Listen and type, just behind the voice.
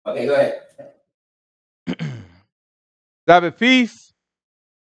Okay, go ahead. Sabbath feast.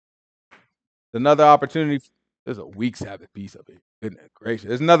 Another opportunity. There's a weak Sabbath feast of it. Goodness gracious.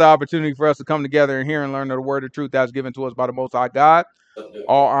 There's another opportunity for us to come together and hear and learn of the word of truth that's given to us by the Most High God.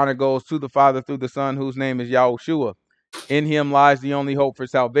 All honor goes to the Father through the Son, whose name is Yahushua. In him lies the only hope for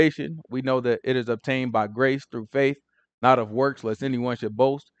salvation. We know that it is obtained by grace through faith, not of works, lest anyone should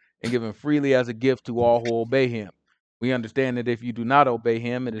boast, and given freely as a gift to all who obey him. We understand that if you do not obey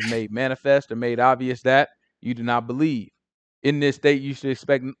him, it is made manifest or made obvious that you do not believe. In this state, you should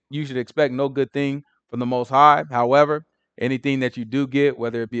expect no good thing from the Most High. However, anything that you do get,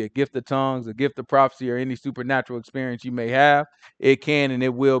 whether it be a gift of tongues, a gift of prophecy, or any supernatural experience you may have, it can and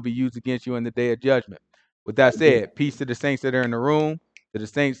it will be used against you in the day of judgment. With that said, peace to the saints that are in the room, to the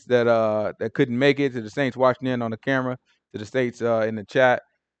saints that couldn't make it, to the saints watching in on the camera, to the saints in the chat,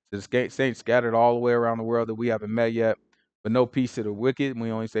 to the saints scattered all the way around the world that we haven't met yet. But no peace to the wicked. We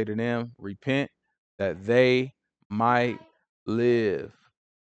only say to them, repent that they might live.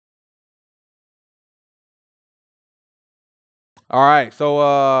 All right.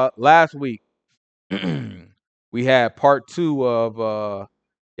 So last week we had part 2 of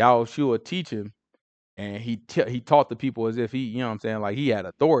Yahushua teaching, and he taught the people as if he, you know what I'm saying, like he had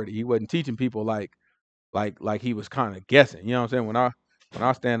authority. He wasn't teaching people like he was kind of guessing. You know what I'm saying? When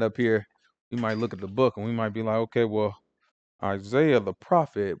I stand up here, we might look at the book and we might be like, okay, well, Isaiah the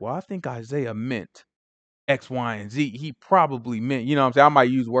prophet. Well, I think Isaiah meant X, Y, and Z. He probably meant, you know what I'm saying? I might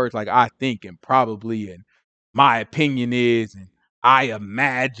use words like I think and probably and my opinion is and I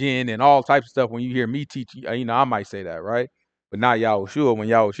imagine and all types of stuff. When you hear me teach, you know, I might say that, right? But not Yahushua. When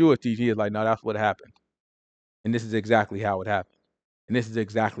Yahushua teaches, he is like, no, that's what happened. And this is exactly how it happened. And this is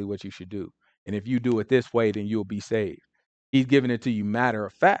exactly what you should do. And if you do it this way, then you'll be saved. He's giving it to you matter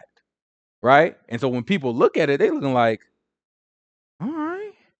of fact, right? And so when people look at it, they looking like, all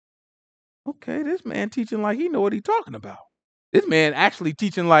right, okay, this man teaching like he know what he's talking about. This man actually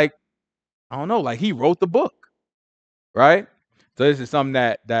teaching like, I don't know, like he wrote the book, right? So this is something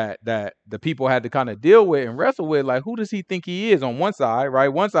that the people had to kind of deal with and wrestle with. Like, who does he think he is on one side, right?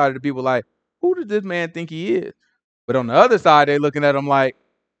 One side of the people like, who does this man think he is? But on the other side, they're looking at him like,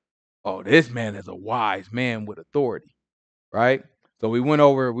 oh, this man is a wise man with authority, right? So we went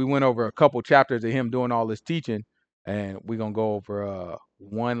over a couple chapters of him doing all this teaching, and we're gonna go over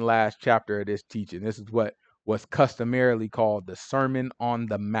one last chapter of this teaching. This is what's customarily called the Sermon on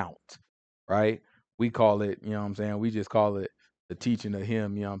the Mount, right? We call it, you know what I'm saying? We just call it the teaching of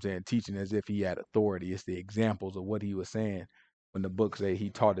him, you know what I'm saying? Teaching as if he had authority. It's the examples of what he was saying when the book say he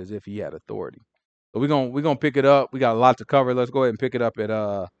taught as if he had authority. So we're gonna pick it up. We got a lot to cover. Let's go ahead and pick it up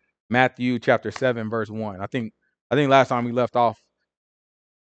at Matthew chapter 7, verse 1. I think last time we left off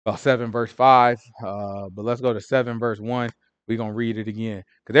 7 verse 5. But let's go to 7 verse 1. We're gonna read it again.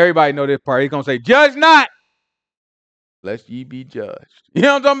 Because everybody know this part. He's gonna say, judge not, lest ye be judged. You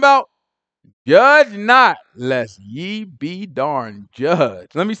know what I'm talking about? Judge not, lest ye be darn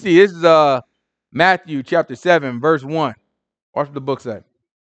judged. Let me see. This is Matthew chapter 7, verse 1. Watch what the book say.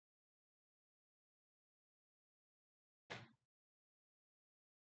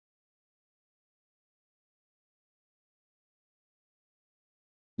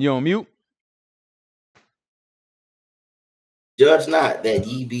 You on mute? Judge not, that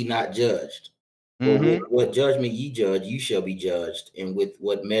ye be not judged. For with what judgment ye judge, you shall be judged, and with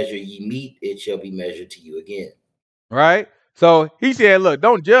what measure ye meet, it shall be measured to you again. Right? So he said, look,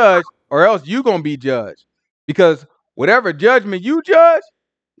 don't judge, or else you gonna be judged. Because whatever judgment you judge,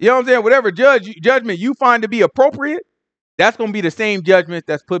 you know what I'm saying? Whatever judgment you find to be appropriate, that's gonna be the same judgment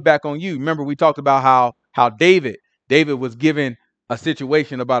that's put back on you. Remember, we talked about how David was given a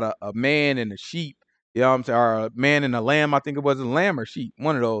situation about a man and a sheep, you know what I'm saying, or a man and a lamb. I think it was a lamb or sheep,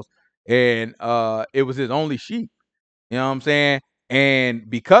 one of those. And it was his only sheep. You know what I'm saying? And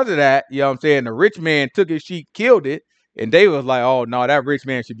because of that, you know what I'm saying, the rich man took his sheep, killed it, and they was like, oh no, that rich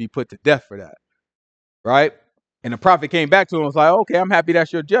man should be put to death for that. Right? And the prophet came back to him and was like, okay, I'm happy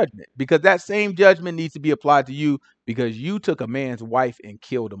that's your judgment. Because that same judgment needs to be applied to you because you took a man's wife and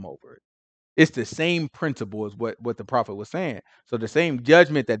killed him over it. It's the same principle as what the prophet was saying. So the same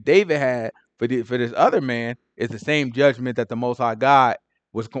judgment that David had for this other man is the same judgment that the Most High God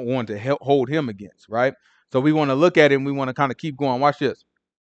was going to hold him against, right? So we want to look at it and we want to kind of keep going. Watch this.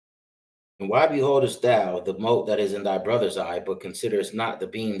 And why beholdest thou the mote that is in thy brother's eye, but considerest not the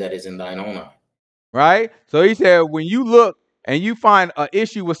beam that is in thine own eye? Right? So he said, when you look and you find an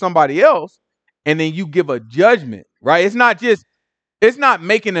issue with somebody else and then you give a judgment, right? It's not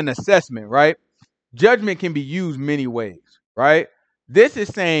making an assessment, right? Judgment can be used many ways, right? This is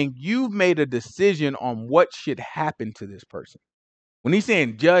saying you've made a decision on what should happen to this person. When he's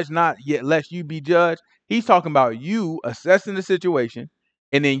saying judge not yet lest you be judged, he's talking about you assessing the situation,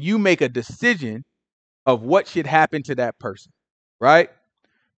 and then you make a decision of what should happen to that person, right?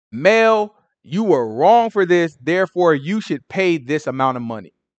 Male, you were wrong for this, therefore you should pay this amount of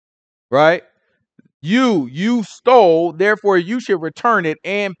money, right? You stole, therefore you should return it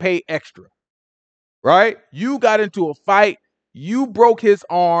and pay extra, right? You got into a fight, you broke his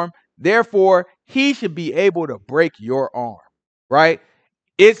arm, therefore he should be able to break your arm, right?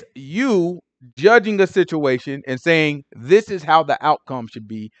 It's you judging a situation and saying, this is how the outcome should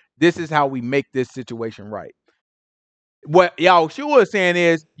be. This is how we make this situation right. What Yahushua is saying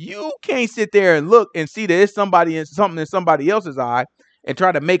is, you can't sit there and look and see that it's something in somebody else's eye and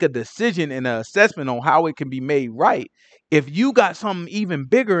try to make a decision and an assessment on how it can be made right if you got something even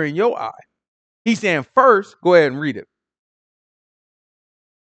bigger in your eye. He's saying, first, go ahead and read it.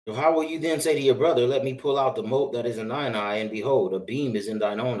 So how will you then say to your brother, let me pull out the mote that is in thine eye, and behold, a beam is in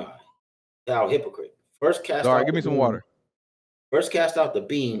thine own eye? Thou hypocrite. First cast out give me some water. First cast out the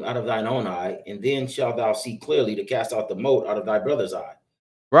beam out of thine own eye, and then shalt thou see clearly to cast out the mote out of thy brother's eye.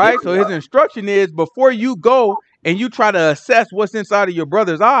 Right? So his instruction is, before you go and you try to assess what's inside of your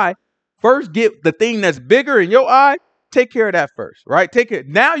brother's eye, first get the thing that's bigger in your eye, take care of that first, right? Take it.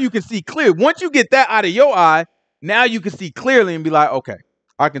 Now you can see clear. Once you get that out of your eye, now you can see clearly and be like, okay,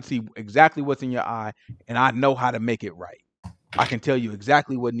 I can see exactly what's in your eye, and I know how to make it right. I can tell you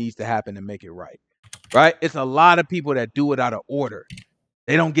exactly what needs to happen to make it right. Right? It's a lot of people that do it out of order.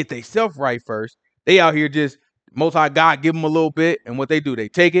 They don't get themselves right first. They out here just, Most High God give them a little bit, and what they do, they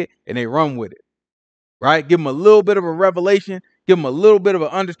take it and they run with it. Right? Give them a little bit of a revelation, give them a little bit of an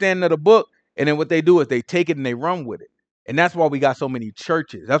understanding of the book, and then what they do is they take it and they run with it. And that's why we got so many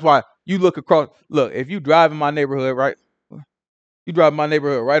churches. That's why you look across, if you drive in my neighborhood, right? You drive in my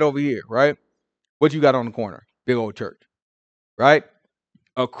neighborhood right over here, right? What you got on the corner? Big old church, right?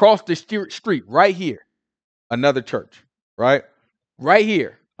 Across the street, right here, another church, right? Right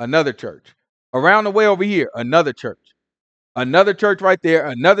here, another church. Around the way over here, another church. Another church right there,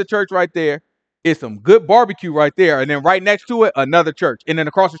 another church right there. It's some good barbecue right there. And then right next to it, another church. And then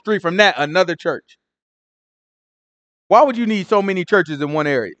across the street from that, another church. Why would you need so many churches in one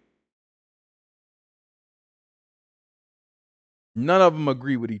area? None of them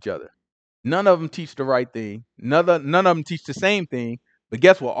agree with each other. None of them teach the right thing. None of them teach the same thing. But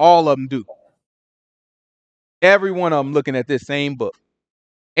guess what? All of them do. Every one of them looking at this same book.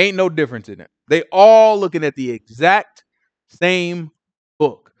 Ain't no difference in it. They all looking at the exact same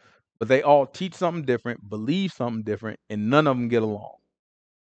book, but they all teach something different, believe something different, and none of them get along.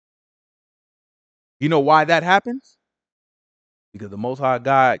 You know why that happens? Because the Most High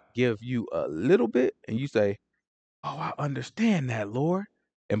God gives you a little bit, and you say, oh, I understand that, Lord.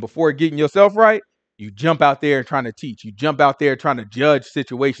 And before getting yourself right, you jump out there and trying to teach. You jump out there trying to judge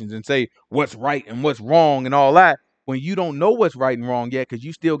situations and say what's right and what's wrong and all that, when you don't know what's right and wrong yet, because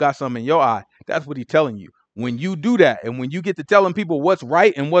you still got something in your eye. That's what he's telling you. When you do that, and when you get to telling people what's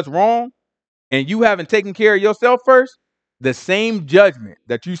right and what's wrong, and you haven't taken care of yourself first, the same judgment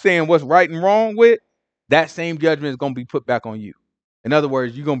that you saying what's right and wrong with, that same judgment is going to be put back on you. In other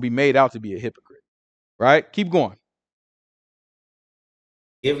words, you're going to be made out to be a hypocrite, right? Keep going.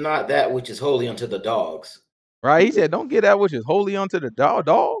 Give not that which is holy unto the dogs. Right? He said, don't give that which is holy unto the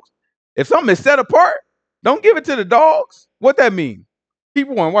dogs. If something is set apart, don't give it to the dogs. What that mean? Keep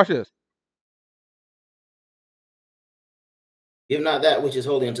going. Watch this. Give not that which is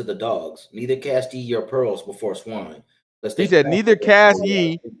holy unto the dogs, neither cast ye your pearls before swine. He said, neither cast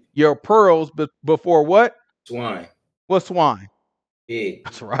ye your pearls before what? Swine. What swine? Pig.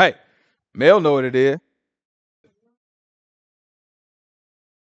 That's right. Male know what it is.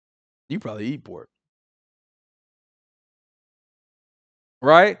 You probably eat pork.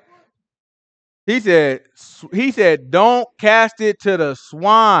 Right? He said, don't cast it to the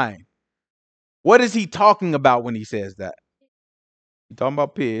swine. What is he talking about when he says that? He's talking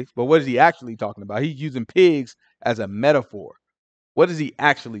about pigs, but what is he actually talking about? He's using pigs as a metaphor. What is he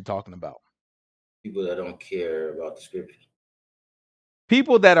actually talking about? People that don't care about the scripture.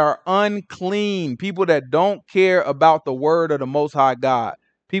 People that are unclean, people that don't care about the word of the Most High God,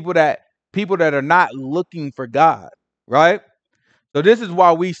 people that are not looking for God, right? So this is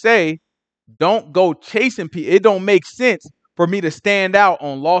why we say, don't go chasing people. It don't make sense for me to stand out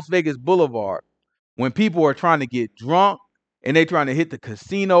on Las Vegas Boulevard when people are trying to get drunk and they're trying to hit the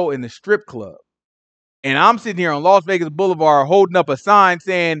casino and the strip club. And I'm sitting here on Las Vegas Boulevard holding up a sign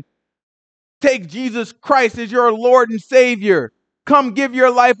saying, take Jesus Christ as your Lord and Savior. Come give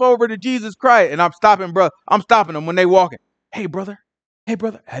your life over to Jesus Christ. And I'm stopping them when they walking. Hey, brother,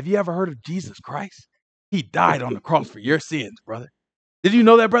 have you ever heard of Jesus Christ? He died on the cross for your sins, brother. Did you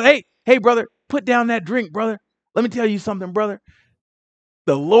know that, brother? Hey, brother, put down that drink, brother. Let me tell you something, brother.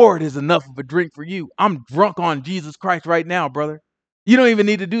 The Lord is enough of a drink for you. I'm drunk on Jesus Christ right now, brother. You don't even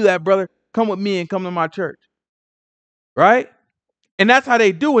need to do that, brother. Come with me and come to my church. Right? And that's how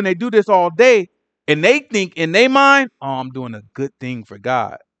they do. And they do this all day. And they think in their mind, oh, I'm doing a good thing for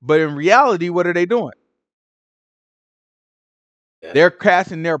God. But in reality, what are they doing? Yeah. They're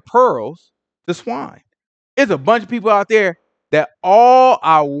casting their pearls to swine. There's a bunch of people out there that all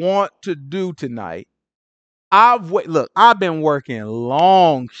I want to do tonight, I've been working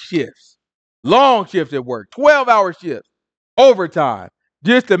long shifts at work, 12-hour shifts, overtime,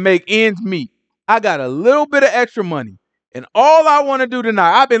 just to make ends meet. I got a little bit of extra money. And all I want to do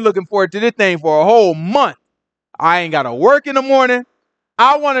tonight, I've been looking forward to this thing for a whole month. I ain't got to work in the morning.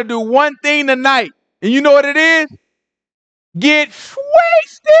 I want to do one thing tonight. And you know what it is? Get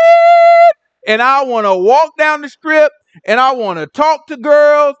wasted. And I want to walk down the strip. And I want to talk to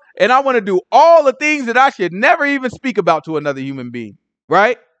girls. And I want to do all the things that I should never even speak about to another human being.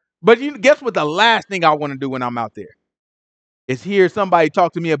 Right? But guess what the last thing I want to do when I'm out there? Is hear somebody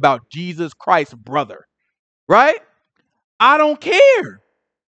talk to me about Jesus Christ, brother. Right? I don't care.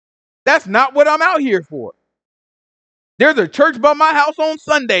 That's not what I'm out here for. There's a church by my house on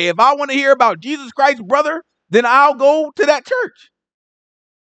Sunday. If I want to hear about Jesus Christ, brother, then I'll go to that church.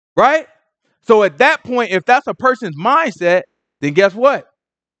 Right? So at that point, if that's a person's mindset, then guess what?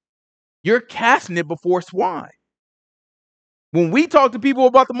 You're casting it before swine. When we talk to people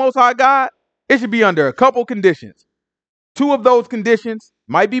about the Most High God, it should be under a couple conditions. Two of those conditions,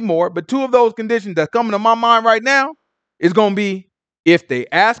 might be more, but two of those conditions that's coming to my mind right now is going to be if they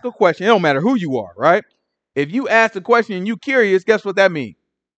ask a question, it don't matter who you are, right? If you ask a question and you curious, guess what that means?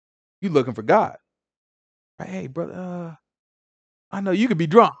 You looking for God. Right? Hey, brother, I know you could be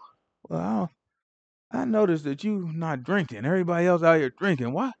drunk. Well, I noticed that you not drinking. Everybody else out here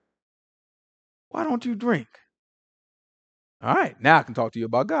drinking. Why don't you drink? All right, now I can talk to you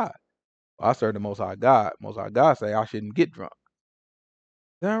about God. Well, I serve the Most High God. Most High God say I shouldn't get drunk.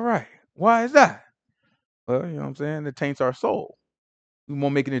 Is that right? Why is that? Well, you know what I'm saying? It taints our soul. We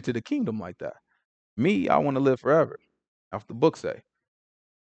won't make it into the kingdom like that. Me, I want to live forever. That's what the book say.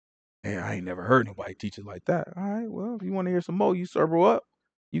 And I ain't never heard nobody teach it like that. All right, well, if you want to hear some more, you serve her up.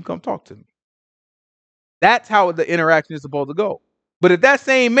 You come talk to me. That's how the interaction is supposed to go. But if that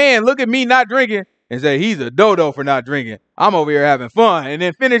same man look at me not drinking and say he's a dodo for not drinking, I'm over here having fun, and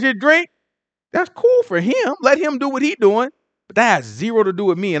then finish his drink, that's cool for him. Let him do what he's doing. But that has zero to do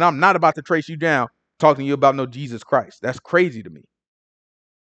with me, and I'm not about to trace you down talking to you about no Jesus Christ. That's crazy to me.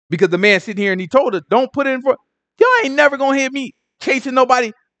 Because the man sitting here and he told us, don't put it in front. Y'all ain't never going to hear me chasing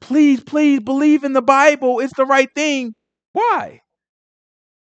nobody. Please believe in the Bible. It's the right thing. Why?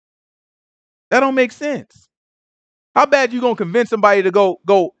 That don't make sense. How bad you going to convince somebody to go,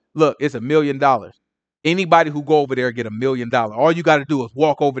 look, it's $1 million. Anybody who go over there get $1 million. All you got to do is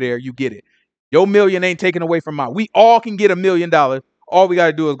walk over there, you get it. Your million ain't taken away from mine. We all can get $1 million. All we got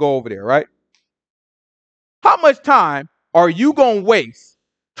to do is go over there, right? How much time are you going to waste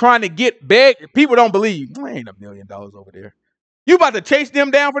trying to get beg? People don't believe. There ain't $1 million over there. You about to chase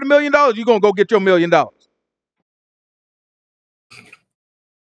them down for the $1 million? You going to go get your $1 million.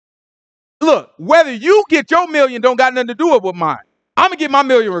 Look, whether you get your $1 million don't got nothing to do with mine. I'm going to get my $1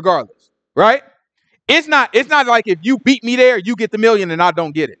 million regardless, right? It's not like if you beat me there, you get the $1 million and I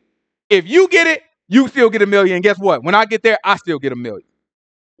don't get it. If you get it, you still get $1 million. And guess what? When I get there, I still get $1 million.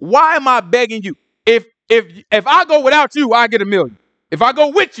 Why am I begging you? If I go without you, I get $1 million. If I go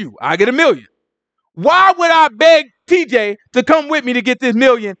with you, I get $1 million. Why would I beg TJ to come with me to get this $1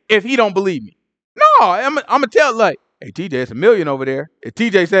 million if he don't believe me? No, I'm gonna tell like, hey TJ, it's $1 million over there. If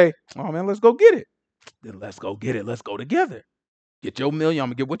TJ say, oh man, let's go get it. Then let's go get it. Let's go together. Get your $1 million. I'm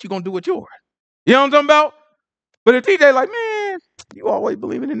gonna get what you gonna do with yours. You know what I'm talking about? But if TJ like, man, you always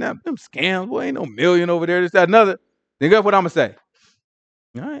believing in them scams. Boy, ain't no $1 million over there. This, that, another. Then guess what I'm gonna say?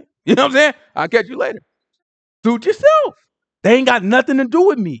 All right. You know what I'm saying? I'll catch you later. Suit yourself. They ain't got nothing to do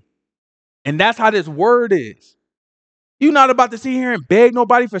with me. And that's how this word is. You're not about to sit here and beg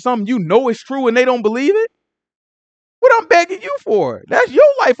nobody for something you know is true and they don't believe it. What I'm begging you for? That's your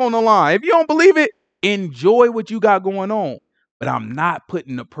life on the line. If you don't believe it, enjoy what you got going on. But I'm not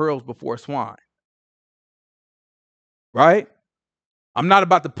putting the pearls before swine. Right? I'm not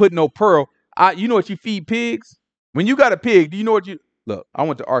about to put no pearl. You know what you feed pigs? When you got a pig, do you know what you look? I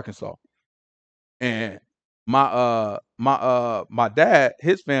went to Arkansas. And my dad,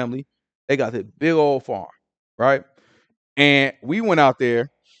 his family, they got this big old farm, right? And we went out there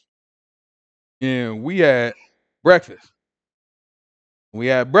and we had breakfast. We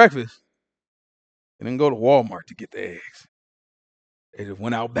had breakfast and then go to Walmart to get the eggs. They just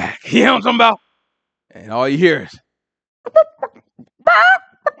went out back. You know what I'm talking about? And all you hear is,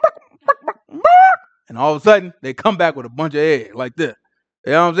 and all of a sudden, they come back with a bunch of eggs like this.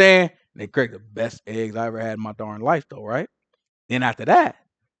 You know what I'm saying? They crack the best eggs I ever had in my darn life, though, right? Then after that,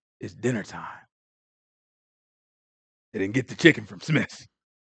 it's dinner time. They didn't get the chicken from Smith's.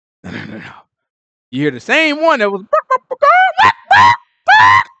 No. You hear the same one that was,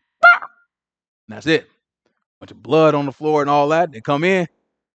 and that's it. Bunch of blood on the floor and all that. They come in,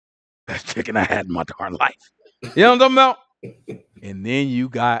 best chicken I had in my darn life. You know what I'm talking about? And then you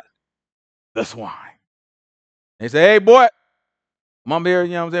got the swine. They say, hey, boy, Mom here,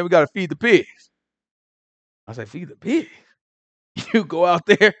 you know what I'm saying? We got to feed the pigs. I say, feed the pigs? You go out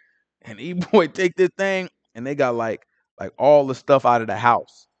there and E-boy take this thing, and they got like all the stuff out of the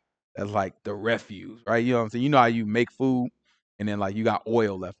house. That's like the refuse, right? You know what I'm saying? You know how you make food, and then like you got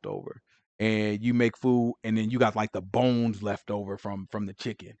oil left over. And you make food, and then you got like the bones left over from the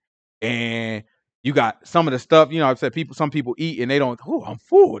chicken. And you got some of the stuff, you know, I've said some people eat and they don't, oh, I'm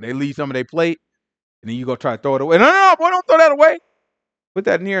full. They leave some of their plate, and then you go try to throw it away. No, boy, don't throw that away. Put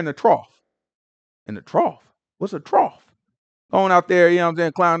that in here in the trough. In the trough? What's a trough? Going out there, you know what I'm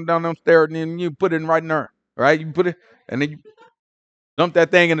saying, climbing down them stairs, and then you put it in right in there, right? You put it, and then you dump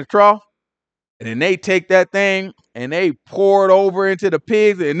that thing in the trough, and then they take that thing and they pour it over into the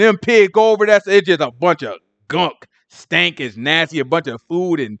pigs, and them pigs go over that. So it's just a bunch of gunk, stank is nasty, a bunch of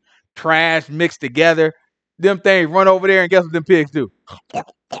food and trash mixed together. Them things run over there, and guess what them pigs do?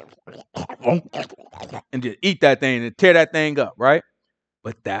 And just eat that thing and tear that thing up, right?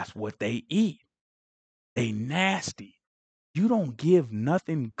 But that's what they eat. They nasty. You don't give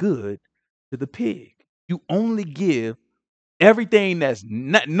nothing good to the pig. You only give everything that's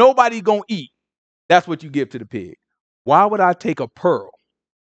nobody gonna eat. That's what you give to the pig. Why would I take a pearl,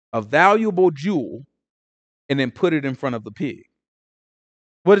 a valuable jewel, and then put it in front of the pig?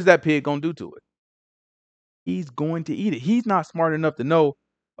 What is that pig gonna do to it? He's going to eat it. He's not smart enough to know,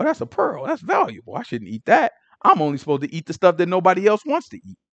 oh, that's a pearl. That's valuable. I shouldn't eat that. I'm only supposed to eat the stuff that nobody else wants to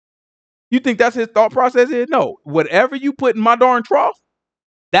eat. You think that's his thought process is? No. Whatever you put in my darn trough,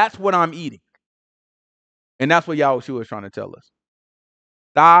 that's what I'm eating. And that's what Yahushua is trying to tell us.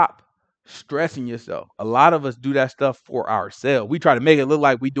 Stop stressing yourself. A lot of us do that stuff for ourselves. We try to make it look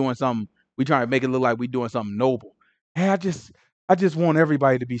like we're doing something. We try to make it look like we're doing something noble. Hey, I just want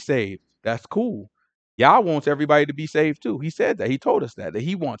everybody to be saved. That's cool. Yah wants everybody to be saved too. He said that. He told us that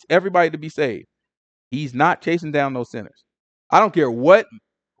he wants everybody to be saved. He's not chasing down those sinners. I don't care what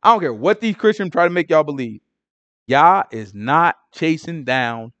these Christians try to make y'all believe. Yah is not chasing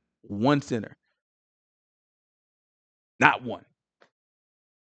down one sinner. Not one.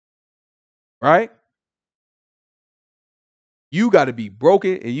 Right? You got to be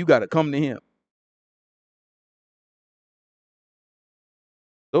broken and you got to come to him.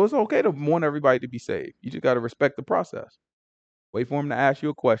 So it's okay to want everybody to be saved. You just got to respect the process. Wait for him to ask you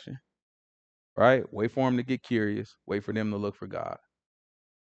a question. Right? Wait for him to get curious. Wait for them to look for God.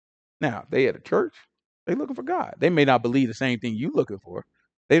 Now, they at a church, they looking for God. They may not believe the same thing you looking for.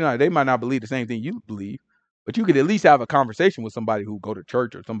 They might not believe the same thing you believe, but you could at least have a conversation with somebody who go to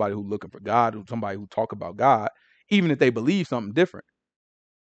church or somebody who looking for God or somebody who talk about God, even if they believe something different.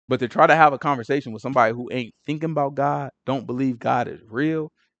 But to try to have a conversation with somebody who ain't thinking about God, don't believe God is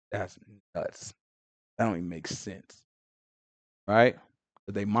real, that's nuts. That don't even make sense, right?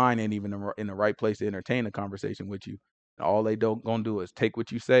 But they mind ain't even in the right place to entertain a conversation with you. And all they gonna do is take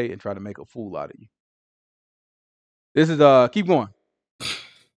what you say and try to make a fool out of you. This is keep going.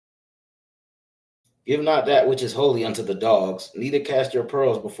 Give not that which is holy unto the dogs, neither cast your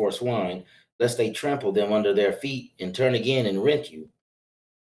pearls before swine, lest they trample them under their feet and turn again and rent you.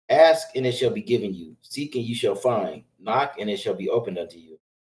 Ask, and it shall be given you. Seek, and you shall find. Knock, and it shall be opened unto you.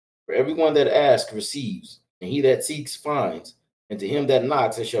 For everyone that asks receives, and he that seeks finds, and to him that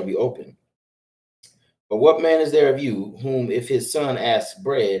knocks it shall be opened. But what man is there of you, whom if his son asks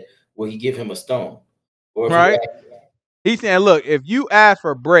bread, will he give him a stone? Or if right? He's saying, look, if you ask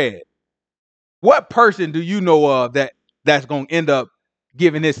for bread, what person do you know of that's gonna end up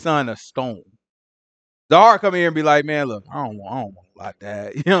giving his son a stone? Zahar come here and be like, man, look, I don't want like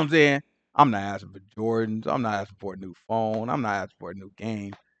that. You know what I'm saying? I'm not asking for Jordans. I'm not asking for a new phone. I'm not asking for a new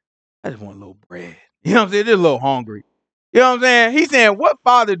game. I just want a little bread. You know what I'm saying? Just a little hungry. You know what I'm saying? He's saying, what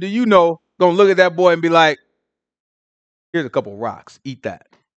father do you know gonna look at that boy and be like, here's a couple rocks. Eat that.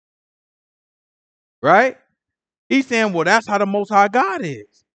 Right? He's saying, well, that's how the Most High God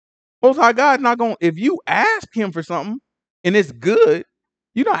is. Most High God not going to, if you ask him for something and it's good,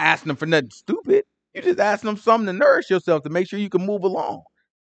 you're not asking him for nothing stupid. You just asking him something to nourish yourself to make sure you can move along.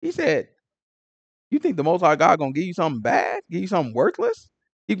 He said, You think the Most High God gonna give you something bad? Give you something worthless?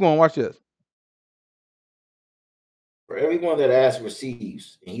 Keep going. Watch this. For everyone that asks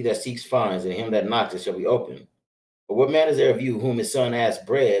receives, and he that seeks finds, and him that knocks it shall be opened. But what man is there of you whom his son asks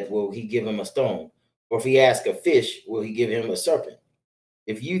bread, will he give him a stone? Or if he asks a fish, will he give him a serpent?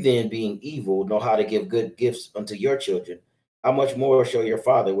 If you then, being evil, know how to give good gifts unto your children, how much more shall your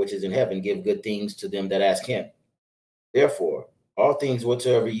Father which is in heaven give good things to them that ask him? Therefore, all things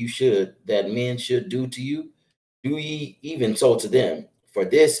whatsoever you should that men should do to you, do ye even so to them. For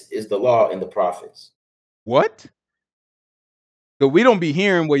this is the law and the prophets. What? So we don't be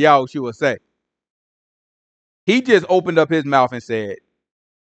hearing what Yahushua say. He just opened up his mouth and said,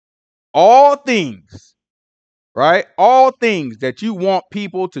 all things, right? All things that you want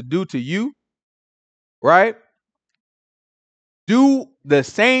people to do to you, right? Do the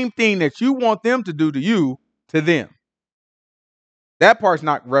same thing that you want them to do to you to them. That part's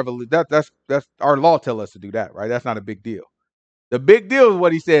not revolution. That's our law tell us to do that, right? That's not a big deal. The big deal is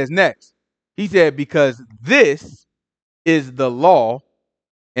what he says next. He said, because this is the law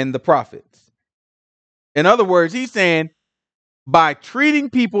and the prophets. In other words, he's saying, by treating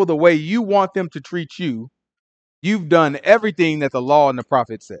people the way you want them to treat you, you've done everything that the law and the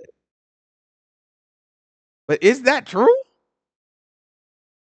prophets said. But is that true?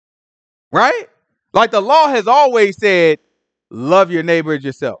 Right? Like the law has always said, love your neighbor as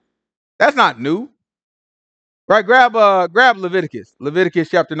yourself. That's not new. Right? Grab Leviticus. Leviticus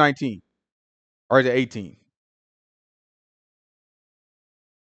chapter 19. Or is it 18?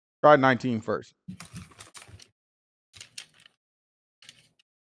 Try 19 first.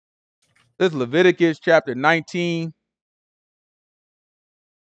 This is Leviticus chapter 19.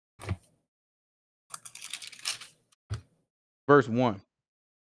 Verse 1.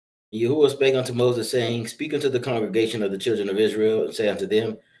 Yahuwah spake unto Moses, saying, Speak unto the congregation of the children of Israel, and say unto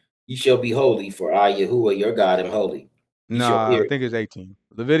them, Ye shall be holy, for I, Yahuwah, your God, am holy. Ye shall Nah, fear. I think it's 18.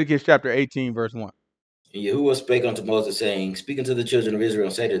 Leviticus chapter 18, verse 1. And Yahuwah spake unto Moses, saying, Speak unto the children of Israel,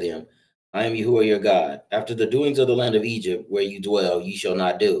 and say to them, I am Yahuwah your God. After the doings of the land of Egypt, where you dwell, ye shall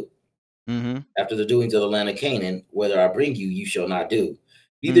not do. Mm-hmm. After the doings of the land of Canaan, whither I bring you, you shall not do.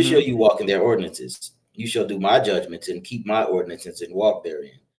 Neither Mm-hmm. shall you walk in their ordinances. You shall do my judgments, and keep my ordinances, and walk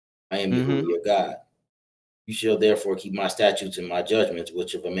therein. I am Yahuwah your God. You shall therefore keep my statutes and my judgments,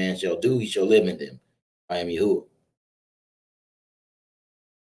 which if a man shall do, he shall live in them. I am Yahuwah.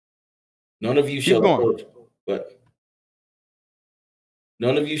 None of you Keep shall going. approach, but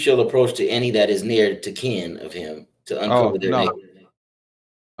none of you shall approach to any that is near to kin of him to uncover their no. nakedness.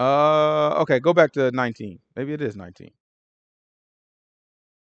 Okay, go back to 19. Maybe it is 19.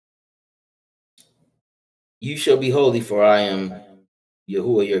 You shall be holy, for I am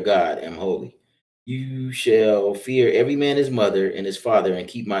Yahuwah your God, am holy. You shall fear every man his mother and his father, and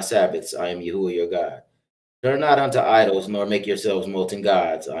keep my Sabbaths. I am Yahuwah your God. Turn not unto idols, nor make yourselves molten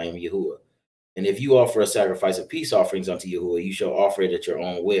gods. I am Yahuwah. And if you offer a sacrifice of peace offerings unto Yahuwah, you shall offer it at your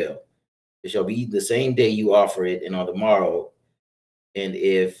own will. It shall be the same day you offer it, and on the morrow. And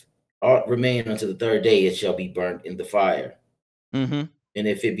if aught remain unto the third day, it shall be burnt in the fire. Mm-hmm. And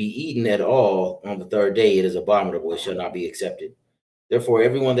if it be eaten at all on the third day, it is abominable, it shall not be accepted. Therefore,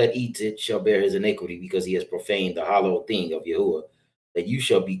 everyone that eats it shall bear his iniquity, because he has profaned the hallowed thing of Yahuwah, that you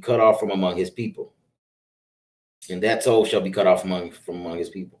shall be cut off from among his people. And that soul shall be cut off from among his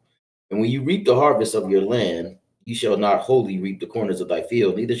people. And when you reap the harvest of your land, you shall not wholly reap the corners of thy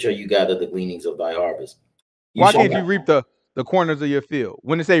field, neither shall you gather the gleanings of thy harvest. Why can't you reap the corners of your field?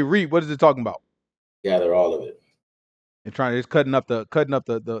 When they say reap, what is it talking about? Gather all of it. It's cutting up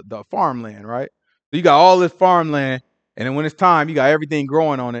the farmland, right? So you got all this farmland, and then when it's time, you got everything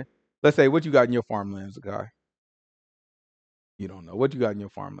growing on it. Let's say what you got in your farmlands, guy. You don't know what you got in your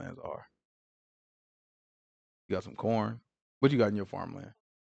farmlands are. You got some corn. What you got in your farmland?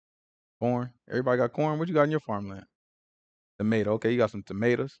 Corn. Everybody got corn. What you got in your farmland? Tomato. Okay, you got some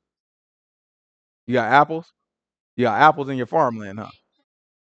tomatoes. You got apples. You got apples in your farmland, huh?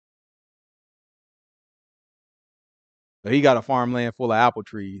 So he got a farmland full of apple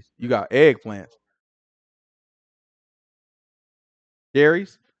trees. You got eggplants.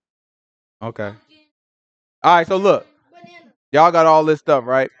 Cherries. Okay. All right. So look, y'all got all this stuff,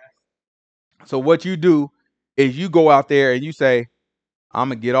 right? So what you do is you go out there and you say, I'm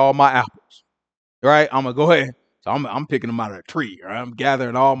gonna get all my apples, right? I'm gonna go ahead. So I'm picking them out of a tree, right? I'm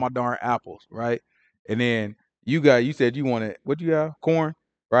gathering all my darn apples, right? And then you said you wanted, what do you have? Corn,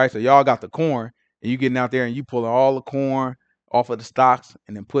 right? So y'all got the corn, and you getting out there and you pulling all the corn off of the stalks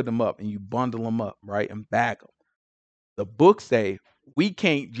and then put them up and you bundle them up, right? And bag them. The books say we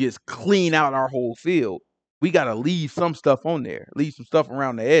can't just clean out our whole field. We got to leave some stuff on there, leave some stuff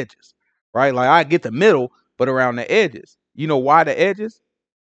around the edges. right? Like I get the middle, but around the edges. You know why the edges?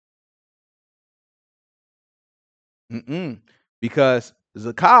 Because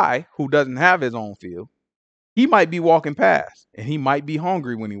Zakai, who doesn't have his own field, he might be walking past, and he might be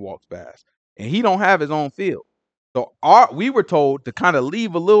hungry when he walks past, and he don't have his own field. So we were told to kind of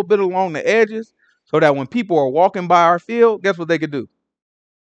leave a little bit along the edges, so that when people are walking by our field, guess what they could do?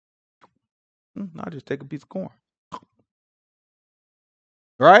 I'll just take a piece of corn,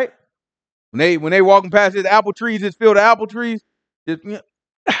 right? When they walking past his apple trees, his field of apple trees, just,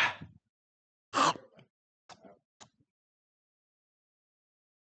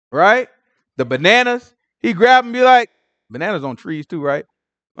 right? The bananas, he grab and be like, bananas on trees too, right?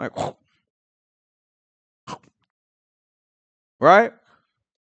 Like, right?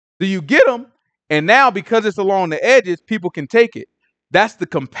 So you get them, and now because it's along the edges, people can take it. That's the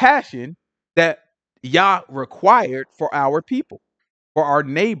compassion that Yah required for our people, for our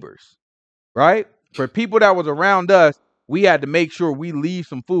neighbors, right? For people that was around us, we had to make sure we leave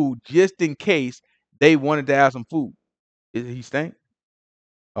some food just in case they wanted to have some food. Is he stink?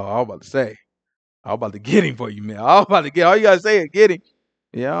 Oh, I was about to say. I was about to get him for you, man. I was about to get, all you gotta say is get him.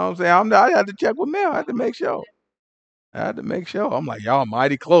 You know what I'm saying? I had to check with Mel. I had to make sure. I'm like, y'all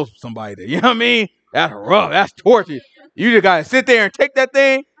mighty close with somebody there. You know what I mean? That's rough. That's torture. You just gotta sit there and take that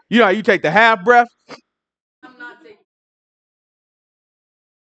thing. You know, you take the half breath.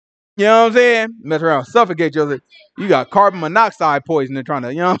 You know what I'm saying? Mess around, suffocate you. You got carbon monoxide poisoning trying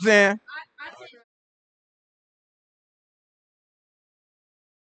to, you know what I'm saying?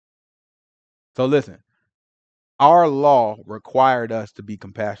 So listen, our law required us to be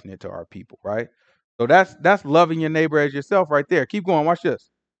compassionate to our people, right? So that's loving your neighbor as yourself right there. Keep going. Watch this.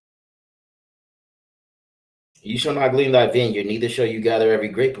 You shall not glean thy vineyard, neither shall you gather every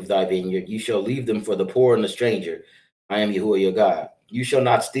grape of thy vineyard. You shall leave them for the poor and the stranger. I am Yahuwah your God. You shall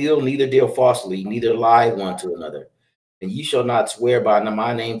not steal, neither deal falsely, neither lie one to another. And you shall not swear by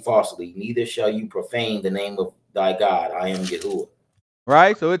my name falsely, neither shall you profane the name of thy God. I am Yahuwah.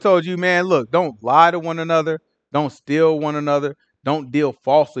 Right? So it told you, man, look, don't lie to one another. Don't steal one another. Don't deal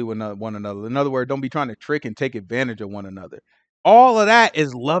falsely with one another. In other words, don't be trying to trick and take advantage of one another. All of that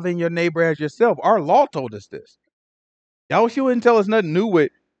is loving your neighbor as yourself. Our law told us this. Yahushua didn't tell us nothing new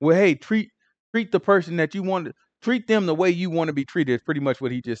with hey, treat the person that you want to treat them the way you want to be treated. Is pretty much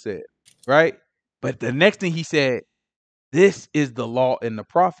what he just said, right? But the next thing he said, this is the law and the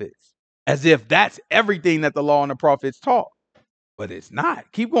prophets, as if that's everything that the law and the prophets taught. But it's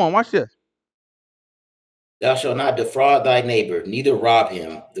not. Keep going. Watch this. Thou shalt not defraud thy neighbor, neither rob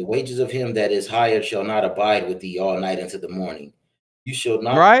him. The wages of him that is hired shall not abide with thee all night into the morning. You shall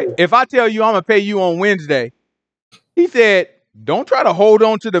not. Right? If I tell you I'm gonna pay you on Wednesday, he said, don't try to hold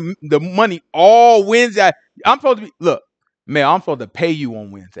on to the money all Wednesday. I'm supposed to be look, man, I'm supposed to pay you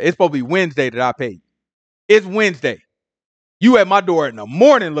on Wednesday. It's supposed to be Wednesday that I pay you. It's Wednesday. You at my door in the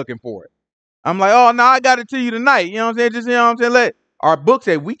morning looking for it. I'm like, oh no, I got it to you tonight. You know what I'm saying? Just you know what I'm saying? Let our book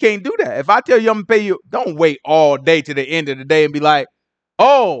say we can't do that. If I tell you I'm gonna pay you, don't wait all day to the end of the day and be like,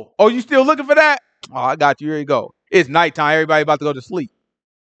 oh, you still looking for that? Oh, I got you. Here you go. It's nighttime. Everybody about to go to sleep.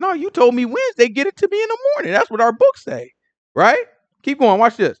 No, you told me Wednesday. Get it to me in the morning. That's what our books say, right? Keep going.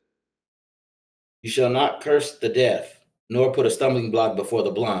 Watch this. You shall not curse the deaf, nor put a stumbling block before the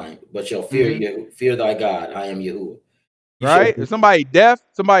blind, but shall fear you, fear thy God. I am Yahuwah. Right? If somebody deaf,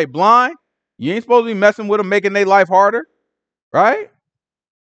 somebody blind, you ain't supposed to be messing with them, making their life harder, right?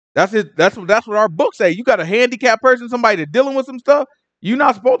 That's it. That's what our books say. You got a handicapped person, somebody that's dealing with some stuff. You're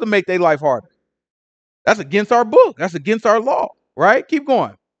not supposed to make their life harder. That's against our book. That's against our law, right? Keep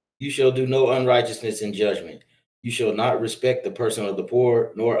going. You shall do no unrighteousness in judgment. You shall not respect the person of the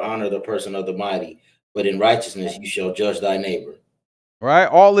poor, nor honor the person of the mighty. But in righteousness you shall judge thy neighbor. Right?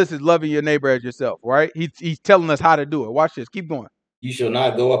 All this is loving your neighbor as yourself, right? He's telling us how to do it. Watch this. Keep going. You shall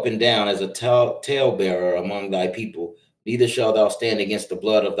not go up and down as a talebearer among thy people, neither shalt thou stand against the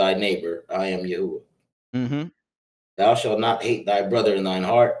blood of thy neighbor. I am Yahuwah. Thou shalt not hate thy brother in thine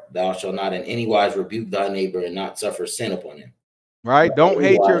heart. Thou shalt not in any wise rebuke thy neighbor and not suffer sin upon him. Right? Don't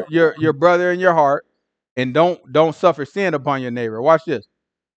hate your brother in your heart, and don't suffer sin upon your neighbor. Watch this.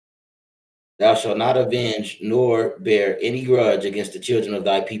 Thou shalt not avenge nor bear any grudge against the children of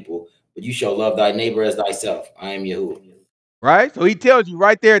thy people, but you shall love thy neighbor as thyself. I am Yahuwah. Right? So he tells you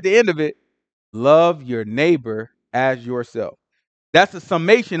right there at the end of it, love your neighbor as yourself. That's a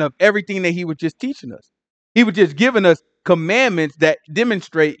summation of everything that he was just teaching us. He was just giving us commandments that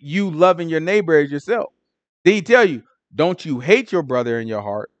demonstrate you loving your neighbor as yourself. Then he tell you, don't you hate your brother in your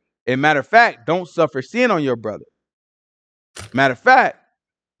heart. And matter of fact, don't suffer sin on your brother. Matter of fact,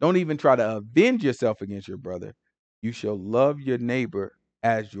 don't even try to avenge yourself against your brother. You shall love your neighbor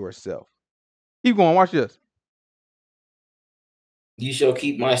as yourself. Keep going. Watch this. You shall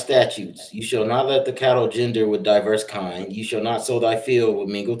keep my statutes. You shall not let the cattle gender with diverse kind. You shall not sow thy field with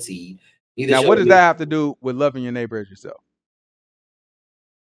mingled seed. Neither Now, shall what does that have to do with loving your neighbor as yourself?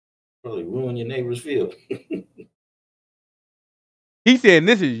 really ruin your neighbor's field. He's saying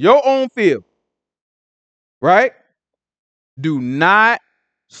this is your own field, right? Do not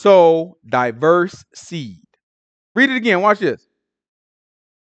sow diverse seed. Read it again. Watch this.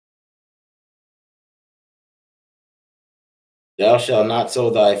 Thou shalt not sow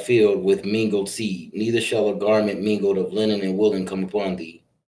thy field with mingled seed, neither shall a garment mingled of linen and woolen come upon thee.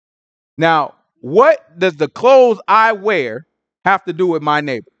 Now, what does the clothes I wear have to do with my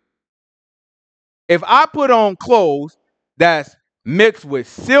neighbor? If I put on clothes that's mixed with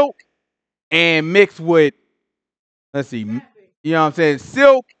silk and mixed with, let's see, you know what I'm saying,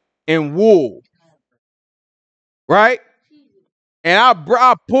 silk and wool, right? And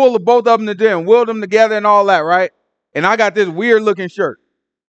I pull the both of them together and weld them together and all that, right? And I got this weird looking shirt.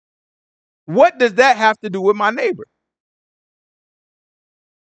 What does that have to do with my neighbor?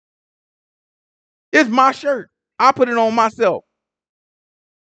 It's my shirt. I put it on myself.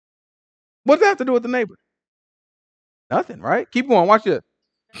 What does that have to do with the neighbor? Nothing, right? Keep going. Watch this.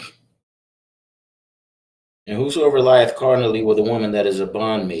 And whosoever lieth carnally with a woman that is a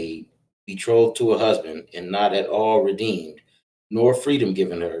bondmaid, betrothed to a husband, and not at all redeemed, nor freedom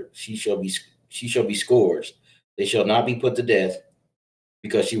given her, she shall be scourged. They shall not be put to death,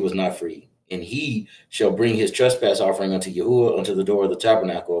 because she was not free. And he shall bring his trespass offering unto Yahuwah unto the door of the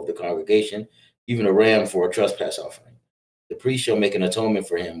tabernacle of the congregation, even a ram for a trespass offering. The priest shall make an atonement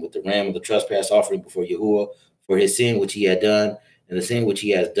for him with the ram of the trespass offering before Yahuwah for his sin which he had done, and the sin which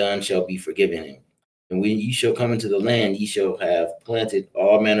he has done shall be forgiven him. And when ye shall come into the land, ye shall have planted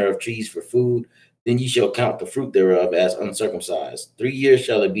all manner of trees for food. Then ye shall count the fruit thereof as uncircumcised. 3 years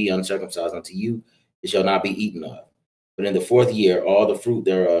shall it be uncircumcised unto you; it shall not be eaten of. But in the 4th year, all the fruit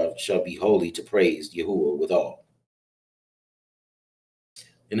thereof shall be holy to praise Yahuwah withal.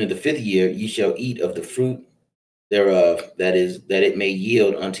 And in the 5th year, ye shall eat of the fruit thereof, that it may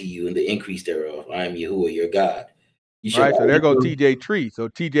yield unto you in the increase thereof. I am Yahuwah your God. All right, so there goes TJ Tree. So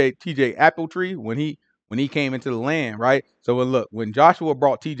TJ Apple Tree when he came into the land, right? So when Joshua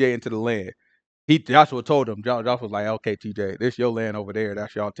brought TJ into the land, Joshua told him, Joshua was like, okay, TJ, this your land over there.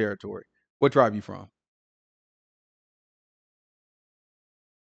 That's y'all territory. What tribe you from?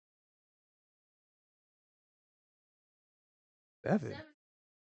 Seven.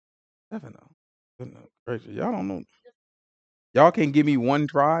 Goodness gracious. Y'all don't know. Y'all can't give me one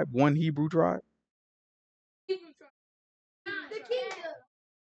tribe, one Hebrew tribe?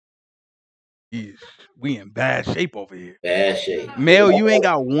 Yeesh, we in bad shape over here. Bad shape. Mel, you ain't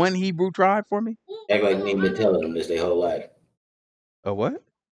got one Hebrew tribe for me? Act like we ain't been telling them this their whole life. A what?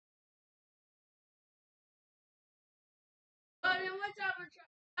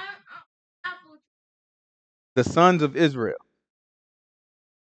 The sons of Israel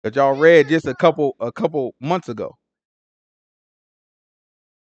that y'all read just a couple months ago.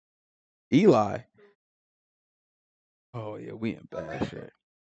 Eli. Oh yeah, we in bad shape.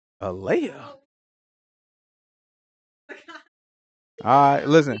 Alea. All right,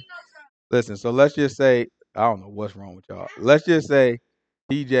 listen. So let's just say I don't know what's wrong with y'all. Let's just say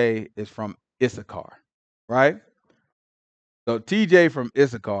TJ is from Issachar, right? So TJ from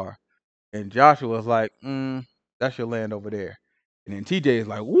Issachar, and Joshua's like, that's your land over there. And then TJ is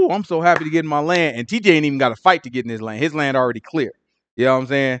like, "Ooh, I'm so happy to get in my land." And TJ ain't even got to fight to get in his land. His land already clear. You know what I'm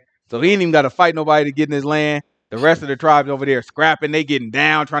saying? So he ain't even got to fight nobody to get in his land. The rest of the tribes over there scrapping. They getting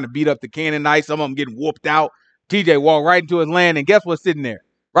down, trying to beat up the Canaanites. Some of them getting whooped out. TJ walked right into his land, and guess what's sitting there?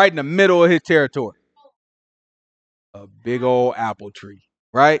 Right in the middle of his territory. A big old apple tree,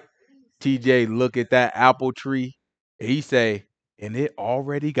 right? TJ look at that apple tree, and he say, and it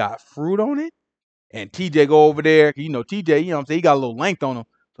already got fruit on it? And TJ go over there, TJ, you know what I'm saying, he got a little length on him.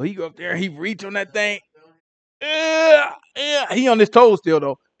 So he go up there, he reach on that thing. He on his toes still,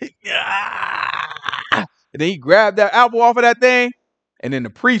 though. And then he grabbed that apple off of that thing, and then the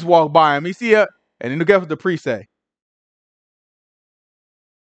priest walked by him. He see it, and then guess what the priest say?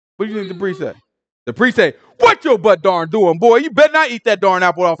 What do you think the priest say? The priest say, "What your butt darn doing, boy? You better not eat that darn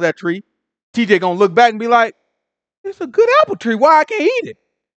apple off that tree." TJ gonna look back and be like, "It's a good apple tree. Why I can't eat it?"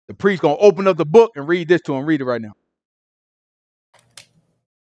 The priest gonna open up the book and read this to him. Read it right now.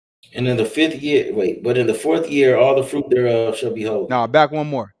 And in the 5th year, but in the 4th year, all the fruit thereof shall be holy. Now back one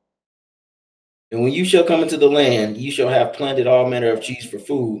more. And when you shall come into the land, you shall have planted all manner of trees for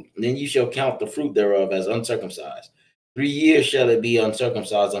food. And then you shall count the fruit thereof as uncircumcised. 3 years shall it be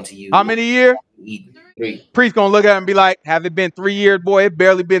uncircumcised unto you. How many years? 3. Priest gonna look at him and be like, "Have it been 3 years, boy? It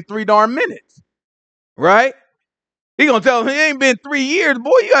barely been 3 darn minutes." right? He gonna tell him it ain't been 3 years,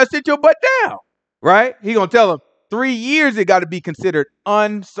 boy. You gotta sit your butt down, right? He gonna tell him 3 years it got to be considered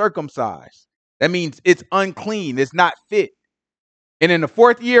uncircumcised. That means it's unclean. It's not fit. And in the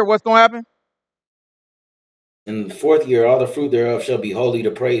 4th year, what's gonna happen? In the 4th year, all the fruit thereof shall be holy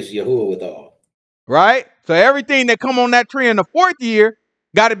to praise Yahuwah withal. Right? So everything that come on that tree in the 4th year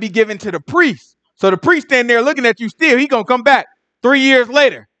got to be given to the priest. So the priest standing there looking at you still, he gonna come back 3 years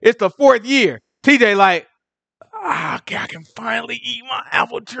later. It's the 4th year. TJ like, okay, I can finally eat my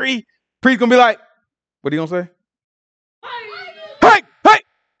apple tree. Priest gonna be like, what are you gonna say? Hey,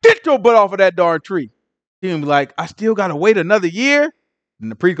 get your butt off of that darn tree. He gonna be like, I still gotta wait another year.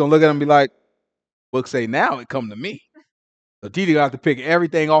 And the priest gonna look at him and be like, book say now it come to me. So TJ gonna have to pick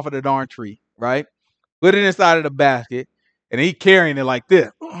everything off of the darn tree, right? Put it inside of the basket, and he carrying it like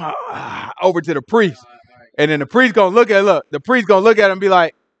this over to the priest. And then the priest gonna look at him and be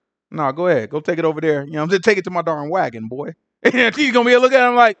like, no, go ahead. Go take it over there. You know, I'm just take it to my darn wagon, boy. And he's gonna be looking at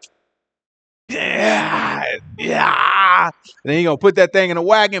him like, yeah. And then he gonna put that thing in the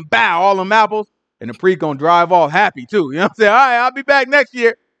wagon, bow all them apples, and the priest gonna drive off happy too. You know what I'm saying? All right, I'll be back next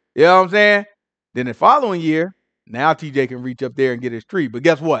year. You know what I'm saying? Then the following year, now TJ can reach up there and get his tree. But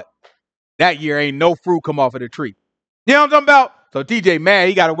guess what? That year ain't no fruit come off of the tree. You know what I'm talking about? So TJ mad,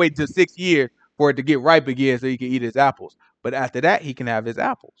 he gotta wait until 6 years for it to get ripe again so he can eat his apples. But after that, he can have his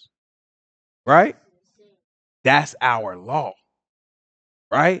apples. Right? That's our law.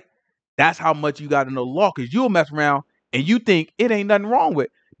 Right? That's how much you got to know law, because you'll mess around and you think it ain't nothing wrong with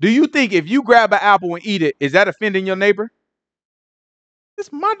it. Do you think if you grab an apple and eat it, is that offending your neighbor?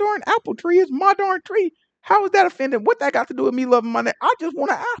 It's my darn apple tree. It's my darn tree. How is that offending? What that got to do with me loving my neighbor? I just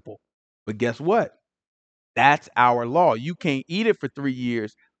want an apple. But guess what? That's our law. You can't eat it for 3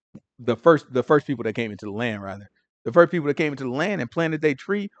 years. The first people that came into the land, rather. The first people that came into the land and planted their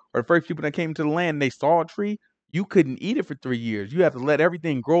tree, or the first people that came into the land and they saw a tree, you couldn't eat it for 3 years. You have to let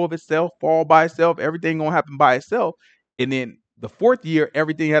everything grow of itself, fall by itself, everything gonna happen by itself. And then the 4th year,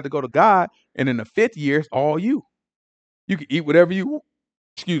 everything had to go to God. And in the 5th year, it's all you. You can eat whatever you want.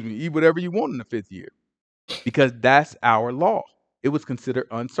 Eat whatever you want in the 5th year. Because that's our law. It was considered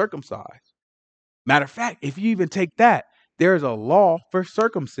uncircumcised. Matter of fact, if you even take that, there's a law for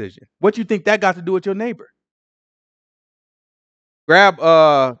circumcision. What you think that got to do with your neighbor? Grab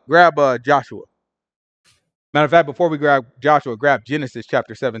Joshua. Matter of fact, before we grab Joshua, grab Genesis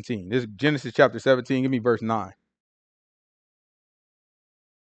chapter 17. This is Genesis chapter 17. Give me verse 9.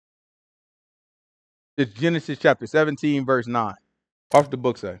 It's Genesis chapter 17, verse 9. Watch what the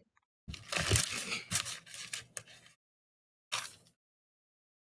book say.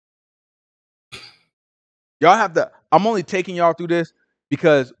 Y'all have to, I'm only taking y'all through this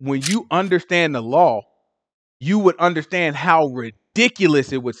because when you understand the law, you would understand how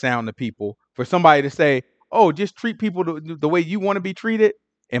ridiculous it would sound to people for somebody to say, oh, just treat people the way you want to be treated.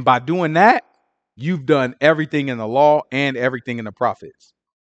 And by doing that, you've done everything in the law and everything in the prophets.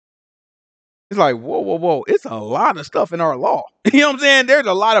 It's like, whoa. It's a lot of stuff in our law. You know what I'm saying? There's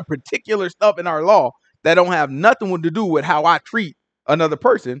a lot of particular stuff in our law that don't have nothing to do with how I treat another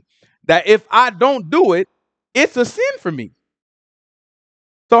person, that if I don't do it, it's a sin for me.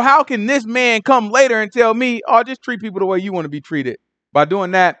 So how can this man come later and tell me, oh, just treat people the way you want to be treated? By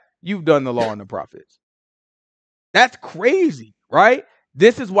doing that, you've done the law and the prophets. That's crazy, right?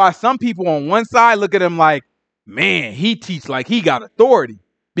 This is why some people on one side look at him like, man, he teach like he got authority.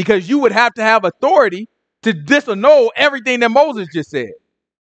 Because you would have to have authority to disannul everything that Moses just said.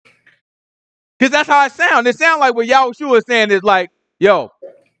 Because that's how it sounds. It sounds like what Yahushua is saying is like, yo,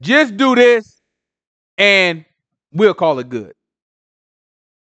 just do this and we'll call it good.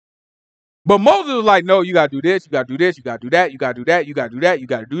 But Moses was like, no, you got to do this, you got to do this, you got to do that, you got to do that, you got to do that, you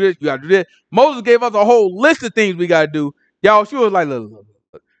got to do this, you got to do this. Moses gave us a whole list of things we got to do. Yahushua was like, look,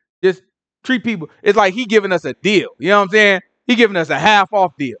 just treat people. It's like he giving us a deal. You know what I'm saying? He giving us a half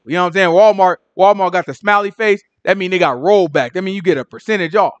off deal. You know what I'm saying? Walmart got the smiley face. That means they got rollback. That means you get a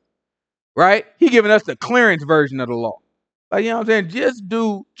percentage off, right? He giving us the clearance version of the law. Like, you know what I'm saying? Just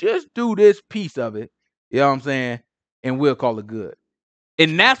do this piece of it. You know what I'm saying? And we'll call it good.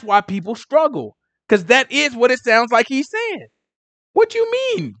 And that's why people struggle, because that is what it sounds like he's saying. What you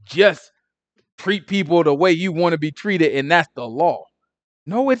mean? Just treat people the way you want to be treated, and that's the law.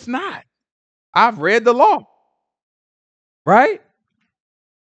 No, it's not. I've read the law. Right?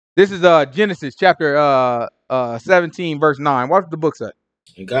 This is Genesis chapter 17, verse 9. Watch what the book say.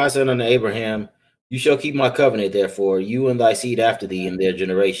 And God said unto Abraham, you shall keep my covenant, therefore, you and thy seed after thee in their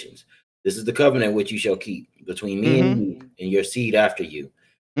generations. This is the covenant which you shall keep between me and you and your seed after you.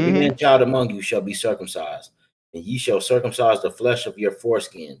 Every man child among you shall be circumcised, and ye shall circumcise the flesh of your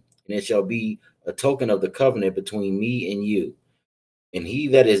foreskin, and it shall be a token of the covenant between me and you. And he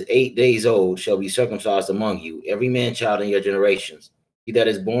that is 8 days old shall be circumcised among you, every man child in your generations. He that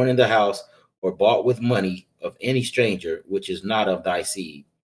is born in the house or bought with money of any stranger, which is not of thy seed.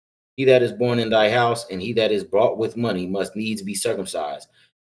 He that is born in thy house and he that is bought with money must needs be circumcised.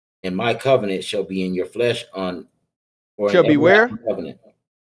 And my covenant shall be in your flesh for an Shall be where? everlasting covenant.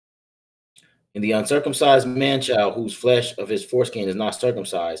 And the uncircumcised man child whose flesh of his foreskin is not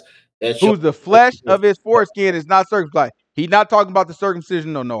circumcised, that whose the flesh of his foreskin is not circumcised. He's not talking about the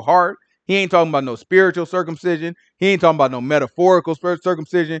circumcision on no heart. He ain't talking about no spiritual circumcision. He ain't talking about no metaphorical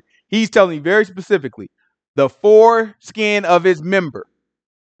circumcision. He's telling you very specifically the foreskin of his member.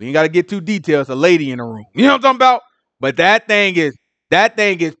 We ain't got to get too detailed. It's a lady in the room. You know what I'm talking about? But that thing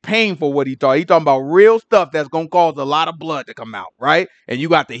is painful. What he taught. He talking about real stuff that's gonna cause a lot of blood to come out, right? And you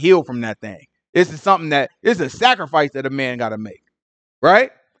got to heal from that thing. This is something that is a sacrifice that a man got to make,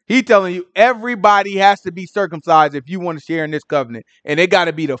 right? He telling you everybody has to be circumcised if you want to share in this covenant, and it got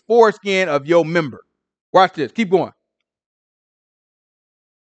to be the foreskin of your member. Watch this. Keep going.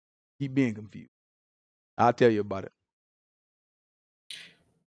 Keep being confused. I'll tell you about it.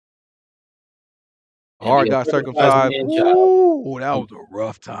 Heart got circumcised. Ooh, that was a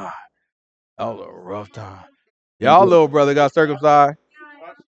rough time. Y'all little brother got circumcised.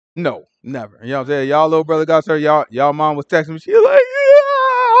 No, never. You know what I'm saying? Y'all little brother got circumcised. Y'all mom was texting me. She was like, yeah,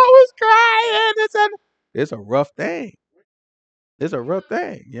 I was crying. It's a rough thing. It's a rough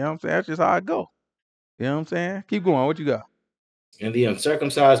thing. You know what I'm saying? That's just how I go. You know what I'm saying? Keep going. What you got? And the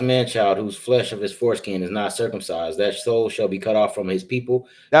uncircumcised man child whose flesh of his foreskin is not circumcised, that soul shall be cut off from his people.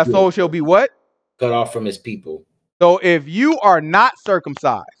 That soul shall be what? Cut off from his people. So if you are not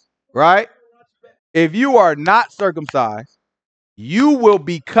circumcised, right? If you are not circumcised, you will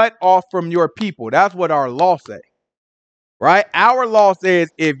be cut off from your people. That's what our law says, right? Our law says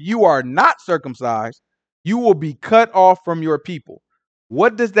if you are not circumcised, you will be cut off from your people.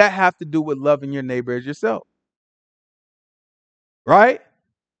 What does that have to do with loving your neighbor as yourself? Right?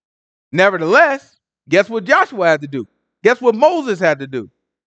 Nevertheless, guess what Joshua had to do? Guess what Moses had to do?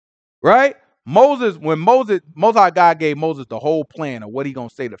 Right? When Most High God gave Moses the whole plan of what he gonna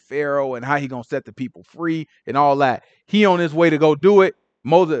say to Pharaoh and how he gonna set the people free and all that. He on his way to go do it.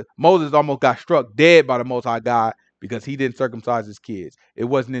 Moses almost got struck dead by the Most High God because he didn't circumcise his kids. It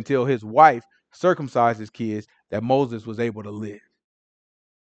wasn't until his wife circumcised his kids that Moses was able to live.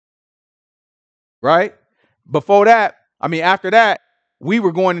 Right? After that, we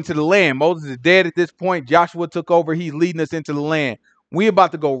were going into the land. Moses is dead at this point. Joshua took over. He's leading us into the land. We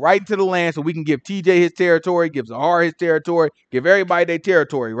about to go right into the land so we can give TJ his territory, give Zahar his territory, give everybody their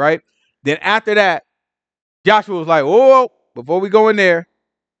territory, right? Then after that, Joshua was like, "Oh, before we go in there,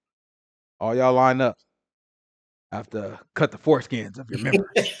 all y'all line up. I have to cut the foreskins of your members."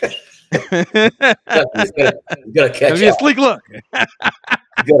 You gotta catch be a sleek look.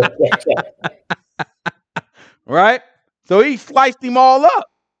 Right? So he sliced him all up.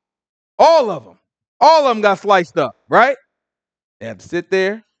 All of them. All of them got sliced up, right? They had to sit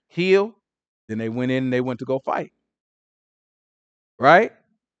there, heal. Then they went in and they went to go fight. Right?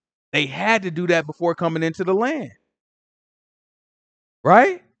 They had to do that before coming into the land.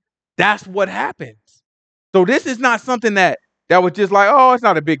 Right? That's what happens. So this is not something that was just like, oh, it's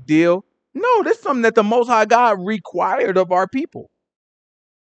not a big deal. No, this is something that the Most High God required of our people.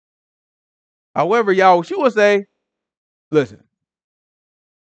 However, Yahushua say, listen,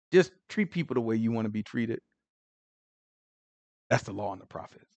 just treat people the way you want to be treated. That's the law and the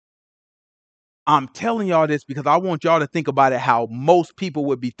prophets. I'm telling y'all this because I want y'all to think about it how most people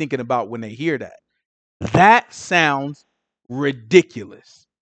would be thinking about when they hear that. That sounds ridiculous.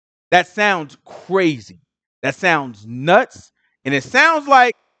 That sounds crazy. That sounds nuts. And it sounds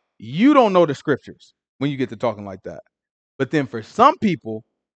like you don't know the scriptures when you get to talking like that. But then for some people,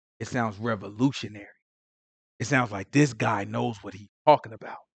 it sounds revolutionary. It sounds like this guy knows what he's talking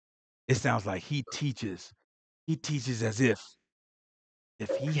about. It sounds like he teaches as if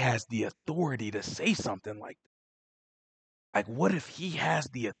he has the authority to say something like that. Like, what if he has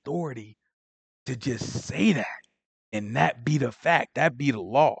the authority to just say that and that be the fact, that be the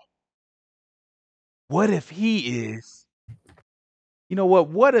law? What if he is, you know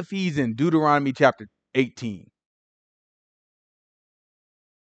what if he's in Deuteronomy chapter 18?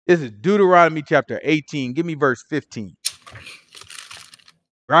 This is Deuteronomy chapter 18. Give me verse 15.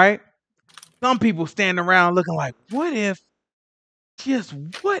 Right? Some people stand around looking like, what if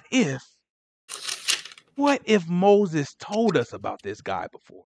Moses told us about this guy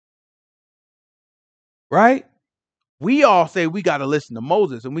before? Right? We all say we got to listen to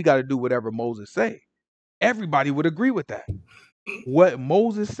Moses and we got to do whatever Moses say. Everybody would agree with that. What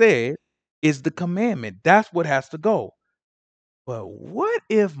Moses said is the commandment. That's what has to go. But what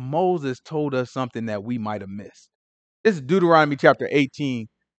if Moses told us something that we might have missed? This is Deuteronomy chapter 18.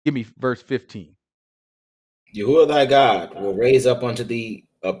 Give me verse 15. Yahuwah thy God will raise up unto thee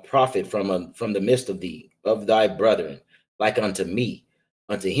a prophet from the midst of thee, of thy brethren, like unto me.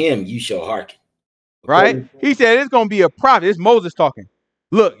 Unto him you shall hearken. Right? According, He said it's going to be a prophet. It's Moses talking.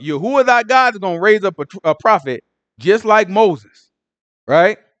 Look, Yahuwah thy God is going to raise up a prophet just like Moses.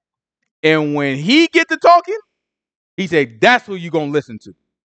 Right? And when he get to talking, he said, that's who you're going to listen to.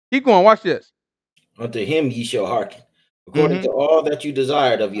 Keep going. Watch this. unto him ye shall hearken. According Mm-hmm. to all that you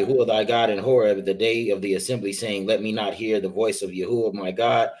desired of Yahuwah thy God in Horeb the day of the assembly, saying, let me not hear the voice of Yahuwah my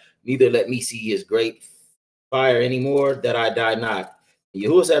God, neither let me see his great fire any more, that I die not. And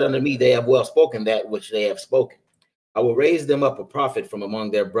Yahuwah said unto me, they have well spoken that which they have spoken. I will raise them up a prophet from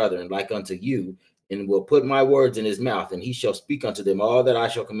among their brethren, like unto you, and will put my words in his mouth, and he shall speak unto them all that I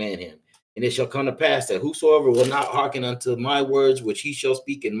shall command him. And it shall come to pass that whosoever will not hearken unto my words, which he shall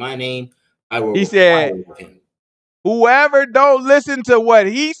speak in my name, I will He said, require of him. whoever don't listen to what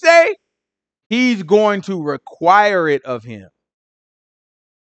he say, he's going to require it of him.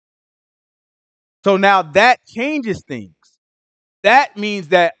 So now that changes things. That means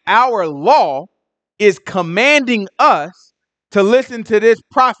that our law is commanding us to listen to this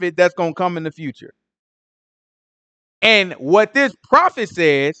prophet that's going to come in the future. And what this prophet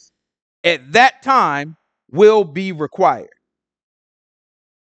says at that time will be required.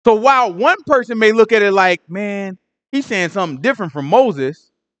 So while one person may look at it like, man, he's saying something different from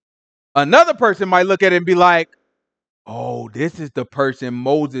Moses, another person might look at it and be like, oh, this is the person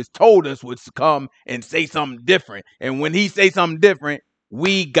Moses told us would come and say something different. And when he say something different,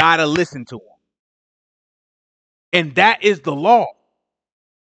 we got to listen to him. And that is the law.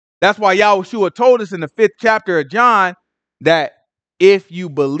 That's why Yahushua told us in the 5th chapter of John that if you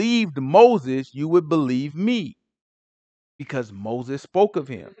believed Moses, you would believe me, because Moses spoke of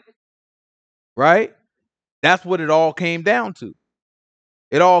him. Right? That's what it all came down to.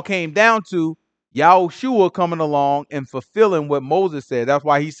 It all came down to Yahushua coming along and fulfilling what Moses said. That's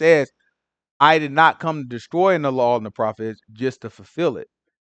why he says, I did not come to destroy the law and the prophets, just to fulfill it.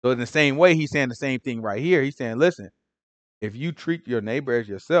 So in the same way, he's saying the same thing right here. He's saying, listen, if you treat your neighbor as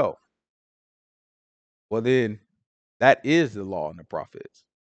yourself, well, then that is the law and the prophets.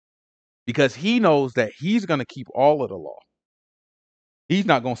 Because he knows that he's going to keep all of the law. He's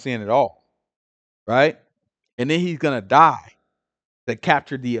not going to sin at all. Right? And then he's going to die to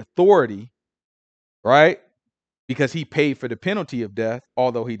capture the authority. Right? Because he paid for the penalty of death,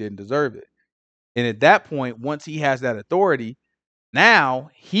 although he didn't deserve it. And at that point, once he has that authority, now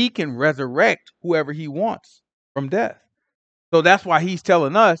he can resurrect whoever he wants from death. So that's why he's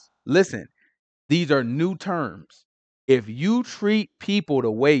telling us, listen, these are new terms. If you treat people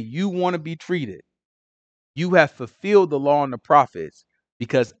the way you want to be treated, you have fulfilled the law and the prophets,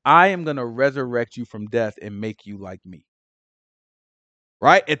 because I am going to resurrect you from death and make you like me.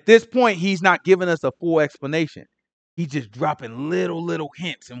 Right? At this point, he's not giving us a full explanation. He's just dropping little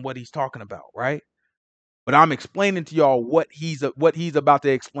hints in what he's talking about, right? But I'm explaining to y'all what he's about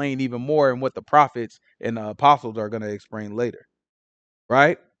to explain even more, and what the prophets and the apostles are going to explain later.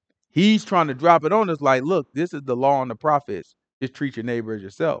 Right? He's trying to drop it on us like, look, this is the law and the prophets. Just treat your neighbor as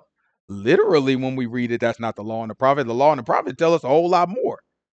yourself. Literally, when we read it, that's not the law and the prophet. The law and the prophet tell us a whole lot more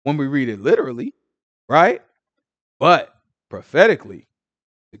when we read it literally, right? But prophetically,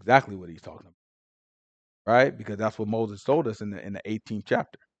 exactly what he's talking about, right? Because that's what Moses told us in the 18th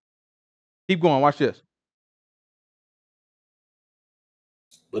chapter. Keep going. Watch this.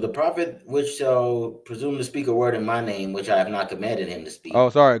 But the prophet which shall presume to speak a word in my name, which I have not commanded him to speak. Oh,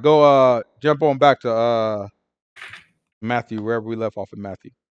 sorry. Go jump on back to Matthew, wherever we left off in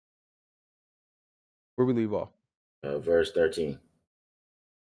Matthew. Where we leave off? Verse 13.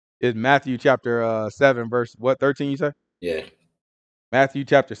 Is Matthew chapter 7, verse what, 13 you say? Yeah. Matthew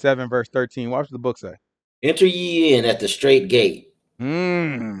chapter 7, verse 13. Watch what the book say. Enter ye in at the straight gate.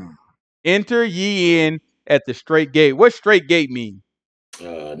 Enter ye in at the straight gate. What straight gate mean?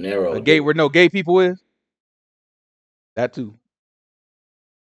 Narrow A gate where no gay people is? That too.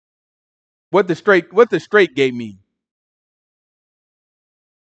 What the straight gate mean?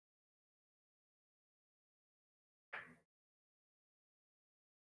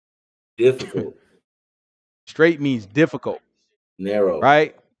 difficult. Straight means difficult. Narrow.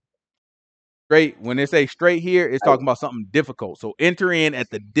 Right? Straight, when they say straight here, it's Right. talking about something difficult. So enter in at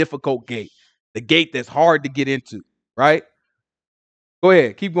the difficult gate. The gate that's hard to get into. Right? Go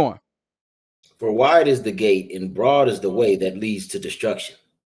ahead. Keep going. For wide is the gate, and broad is the way that leads to destruction.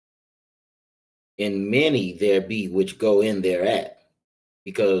 And many there be which go in thereat.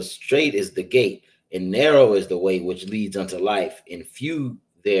 because straight is the gate, and narrow is the way which leads unto life, and few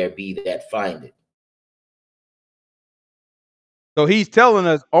there be that find it. So he's telling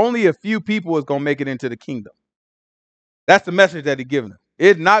us only a few people is going to make it into the kingdom. That's the message that he's giving us.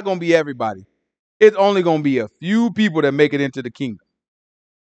 It's not going to be everybody. It's only going to be a few people that make it into the kingdom.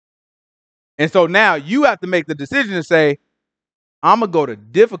 And so now you have to make the decision to say, I'm going to go the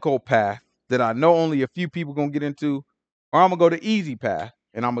difficult path that I know only a few people going to get into, or I'm going to go the easy path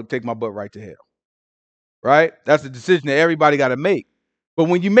and I'm going to take my butt right to hell. Right? That's a decision that everybody got to make. But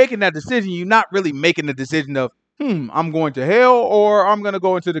when you're making that decision, you're not really making the decision of, I'm going to hell or I'm going to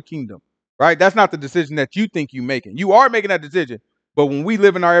go into the kingdom. Right? That's not the decision that you think you're making. You are making that decision. But when we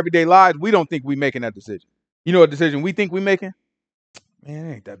live in our everyday lives, we don't think we're making that decision. You know what decision we think we're making? Man,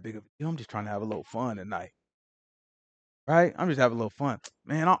 it ain't that big of a deal. I'm just trying to have a little fun tonight. Right? I'm just having a little fun.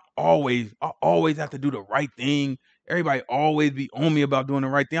 Man, I always have to do the right thing. Everybody always be on me about doing the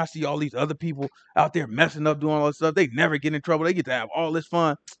right thing. I see all these other people out there messing up, doing all this stuff. They never get in trouble. They get to have all this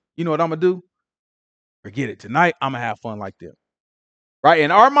fun. You know what I'm going to do? Forget it. Tonight, I'm going to have fun like them. Right?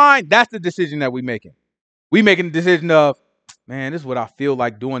 In our mind, that's the decision that we're making. We making the decision of, man, this is what I feel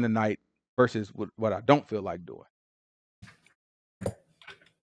like doing tonight versus what I don't feel like doing.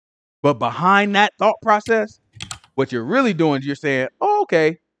 But behind that thought process, what you're really doing is you're saying, oh,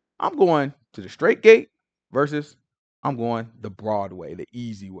 okay, I'm going to the straight gate versus I'm going the broad way, the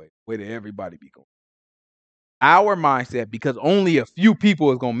easy way, the way that everybody be going. Our mindset, because only a few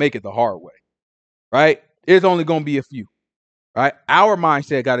people is going to make it the hard way, right? It's only going to be a few, right? Our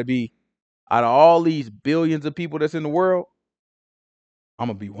mindset got to be, out of all these billions of people that's in the world, I'm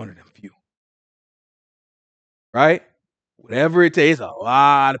going to be one of them few, right? Whatever it takes, a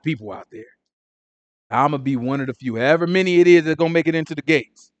lot of people out there. I'm going to be one of the few. However many it is that's going to make it into the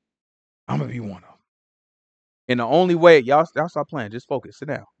gates, I'm going to be one of them. And the only way, y'all stop playing. Just focus. Sit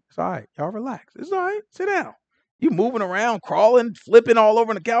down. It's all right. Y'all relax. It's all right. Sit down. You moving around, crawling, flipping all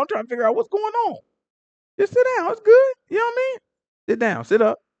over the couch, trying to figure out what's going on. Just sit down. It's good. You know what I mean? Sit down. Sit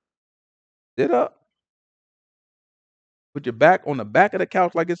up. Sit up. Put your back on the back of the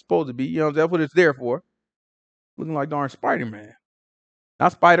couch like it's supposed to be. You know, that's what it's there for. Looking like darn Spider-Man.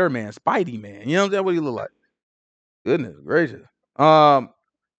 Not Spider-Man, Spidey-Man. You know what he look like? Goodness gracious.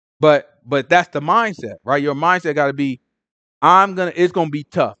 But that's the mindset, right? Your mindset got to be, it's gonna be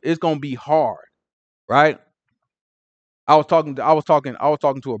tough. It's gonna be hard, right? I was talking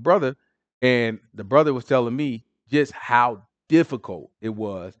to a brother, and the brother was telling me just how difficult it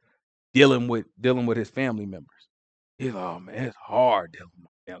was dealing with his family members. He's like, oh man, it's hard dealing with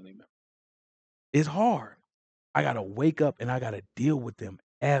my family members. It's hard. I gotta wake up and I gotta deal with them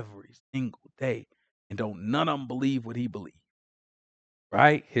every single day, and don't none of them believe what he believes.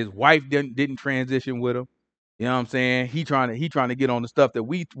 Right? His wife didn't transition with him. You know what I'm saying? He trying to get on the stuff that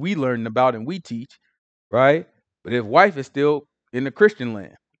we learning about and we teach, right? But his wife is still in the Christian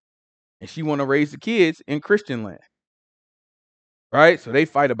land, and she want to raise the kids in Christian land, right? So they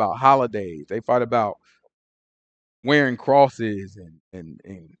fight about holidays. They fight about wearing crosses and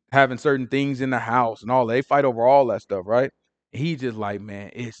having certain things in the house and all that. They fight over all that stuff, right? And he just like,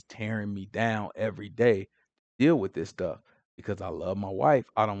 man, it's tearing me down every day to deal with this stuff because I love my wife.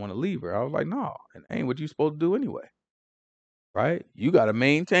 I don't want to leave her. I was like, no, it ain't what you supposed to do anyway, right? You got to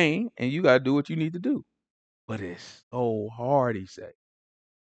maintain and you got to do what you need to do. But it's so hard, he said.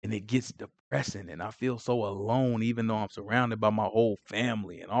 And it gets depressing and I feel so alone even though I'm surrounded by my whole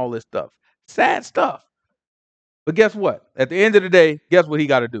family and all this stuff. Sad stuff. But guess what? At the end of the day, guess what he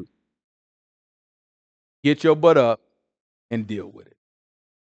got to do? Get your butt up and deal with it.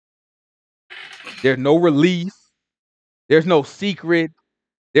 There's no relief. There's no secret.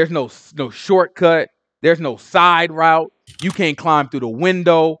 There's no shortcut. There's no side route. You can't climb through the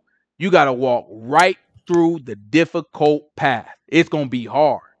window. You got to walk right through the difficult path. It's going to be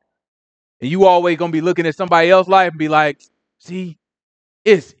hard. And you always going to be looking at somebody else's life and be like, see,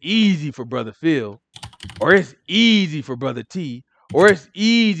 it's easy for Brother Phil, or it's easy for Brother T, or it's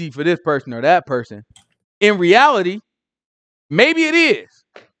easy for this person or that person. In reality, maybe it is.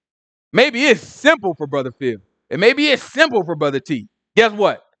 Maybe it's simple for Brother Phil, and maybe it's simple for Brother T. Guess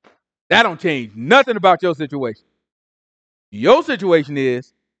what? That don't change nothing about your situation. Your situation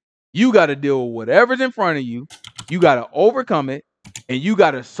is you got to deal with whatever's in front of you. You got to overcome it, and you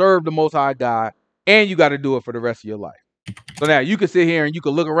got to serve the Most High God, and you got to do it for the rest of your life. So now you can sit here and you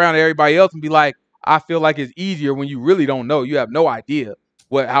can look around at everybody else and be like, I feel like it's easier when you really don't know. You have no idea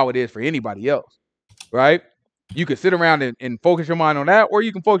how it is for anybody else, right? You can sit around and focus your mind on that, or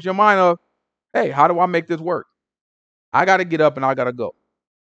you can focus your mind on, hey, how do I make this work? I got to get up and I got to go.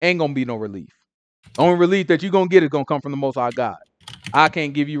 Ain't going to be no relief. The only relief that you're going to get is going to come from the Most High God. I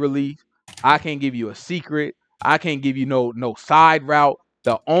can't give you relief. I can't give you a secret. I can't give you no side route.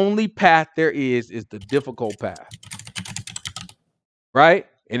 The only path there is the difficult path. Right?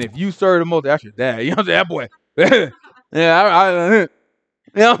 And if you serve the most, that's your dad. You know what I'm saying? That boy. Yeah,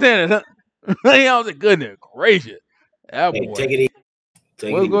 you know what I'm saying? You know what I'm saying? Goodness gracious. That Hey, boy. take it easy.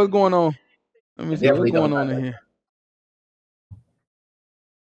 What's going on? Let me see. What's Definitely going don't. on in here?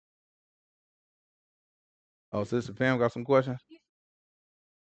 Oh, Sister Pam got some questions?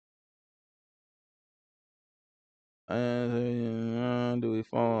 Do we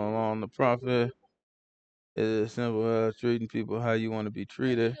follow along the prophet? Is it simple as treating people how you want to be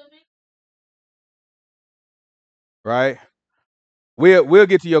treated? Right? We'll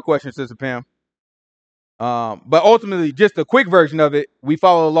get to your question, Sister Pam. But ultimately, just a quick version of it, we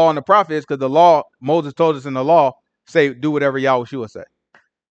follow the law and the prophets because the law, Moses told us in the law, say do whatever Yahushua say.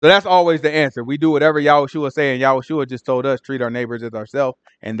 So that's always the answer. We do whatever Yahushua say, and Yahushua just told us treat our neighbors as ourselves,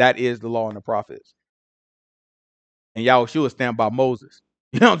 and that is the law and the prophets. And Yahushua stamped by Moses.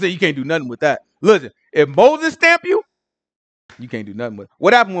 You know what I'm saying? You can't do nothing with that. Listen, if Moses stamp you, you can't do nothing with it.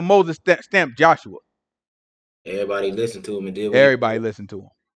 What happened when Moses stamped Joshua? Everybody listened to him and did what Everybody listened to him.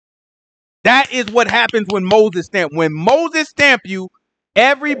 That is what happens when Moses stamp. When Moses stamp you,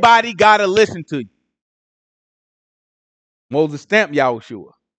 everybody got to listen to you. Moses stamped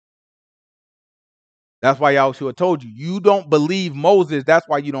Yahushua. That's why Yahushua told you, you don't believe Moses. That's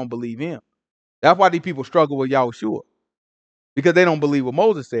why you don't believe him. That's why these people struggle with Yahushua. Because they don't believe what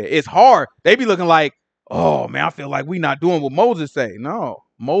Moses said. It's hard. They be looking like, oh, man, I feel like we not doing what Moses say. No,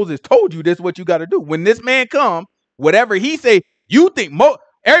 Moses told you this is what you got to do. When this man come, whatever he say, you think,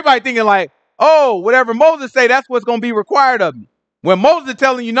 everybody thinking like, oh, whatever Moses say, that's what's going to be required of me. When Moses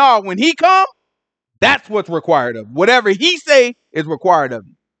telling you, no, when he come, that's what's required of you. Whatever he say is required of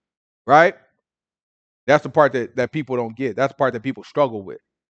you, right? That's the part that people don't get. That's the part that people struggle with,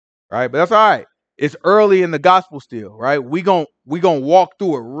 right? But that's all right. It's early in the gospel still, right? We gon' walk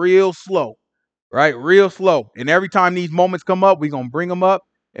through it real slow, right? Real slow. And every time these moments come up, we gonna bring them up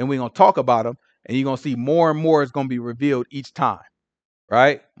and we gonna talk about them, and you're gonna see more and more is gonna be revealed each time,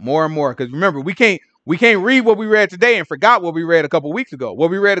 right? More and more. Because remember, we can't read what we read today and forgot what we read a couple weeks ago.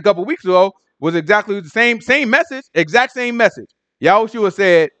 What we read a couple weeks ago was exactly the same message, exact same message. Yahushua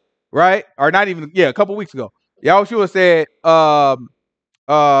said, right? Or not even, a couple weeks ago. Yahushua said,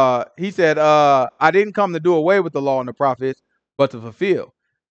 he said, I didn't come to do away with the law and the prophets, but to fulfill.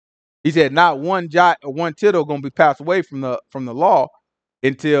 He said, not one jot or one tittle gonna be passed away from the law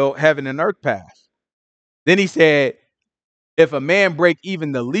until heaven and earth pass. Then he said, if a man break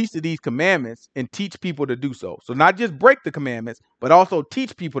even the least of these commandments and teach people to do so. So not just break the commandments, but also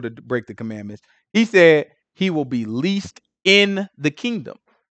teach people to break the commandments. He said he will be least in the kingdom.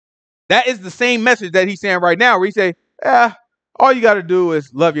 That is the same message that he's saying right now, where he say, all you got to do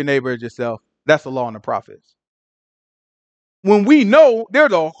is love your neighbor as yourself. That's the law and the prophets. When we know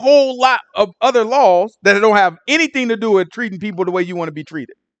there's a whole lot of other laws that don't have anything to do with treating people the way you want to be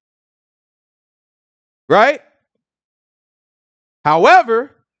treated. Right?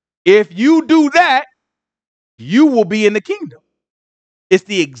 However, if you do that, you will be in the kingdom. It's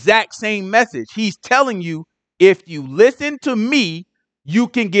the exact same message. He's telling you, if you listen to me, you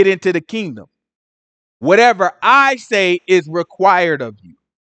can get into the kingdom. Whatever I say is required of you.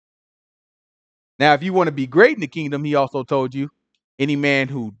 Now, if you want to be great in the kingdom, he also told you, any man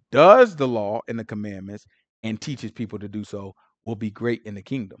who does the law and the commandments and teaches people to do so will be great in the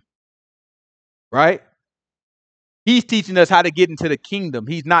kingdom. Right? He's teaching us how to get into the kingdom.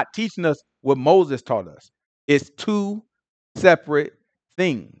 He's not teaching us what Moses taught us. It's two separate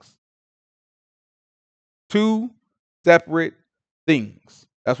things. Two separate things.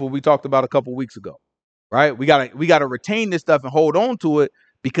 That's what we talked about a couple weeks ago. Right? We gotta retain this stuff and hold on to it,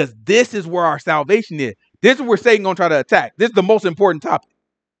 because this is where our salvation is. This is where Satan gonna try to attack. This is the most important topic.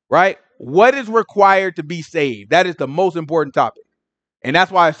 Right? What is required to be saved? That is the most important topic. And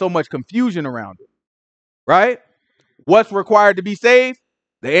that's why there's so much confusion around it. Right? What's required to be saved?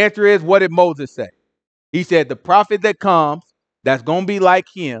 The answer is, what did Moses say? He said, the prophet that comes, that's going to be like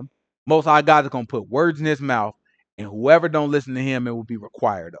him, Most High God is going to put words in his mouth, and whoever don't listen to him, it will be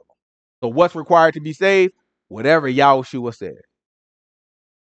required of them. So what's required to be saved? Whatever Yahushua said.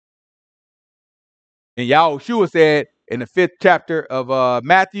 And Yahushua said in the 5th chapter of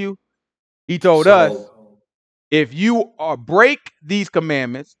Matthew, he told us, if you break these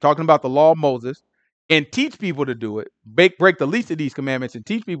commandments, talking about the law of Moses, and teach people to do it, break the least of these commandments and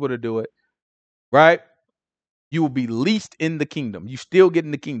teach people to do it, right? You will be least in the kingdom. You still get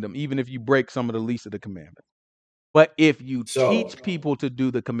in the kingdom, even if you break some of the least of the commandments. But if you teach people to do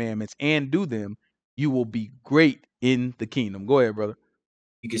the commandments and do them, you will be great in the kingdom. Go ahead, brother.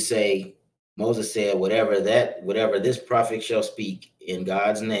 you could say Moses said, whatever this prophet shall speak in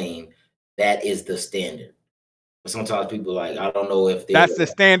God's name, that is the standard. But sometimes people like, I don't know if that's the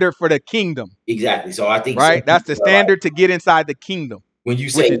standard for the kingdom. Exactly. So I think right, that's the standard to get inside the kingdom. When you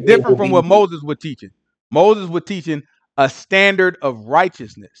say which is different from what Moses was teaching. Moses was teaching a standard of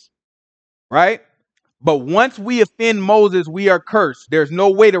righteousness, right? But once we offend Moses, we are cursed. There's no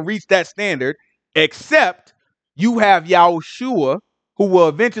way to reach that standard except you have Yahushua, who will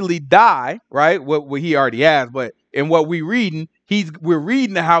eventually die, right? What he already has, but in what we're reading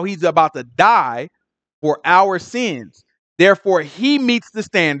how he's about to die for our sins. Therefore, he meets the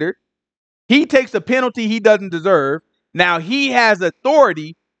standard. He takes a penalty he doesn't deserve. Now he has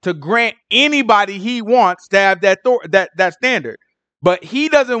authority to grant anybody he wants to have that standard. But he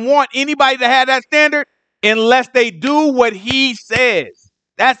doesn't want anybody to have that standard unless they do what he says.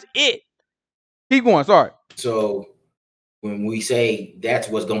 That's it. Keep going, sorry. So when we say that's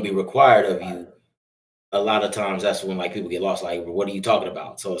what's going to be required of you, a lot of times that's when like people get lost. Like, what are you talking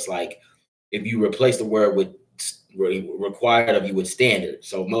about? So it's like if you replace the word with required of you with standard.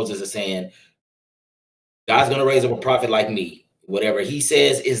 So Moses is saying, God's going to raise up a prophet like me. Whatever he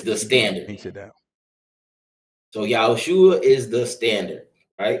says is the standard. He said that. So Yahushua is the standard,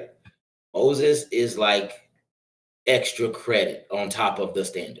 right? Moses is like extra credit on top of the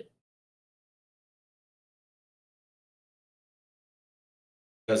standard.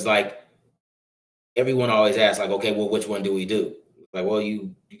 Because like everyone always asks, like, okay, well, which one do we do? Like, well,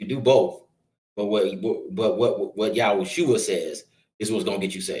 you can do both, but what Yahushua says is what's gonna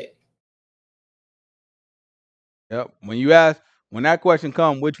get you saved. Yep. When that question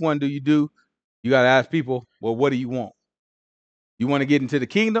comes, which one do you do? You gotta ask people, well, what do you want? You want to get into the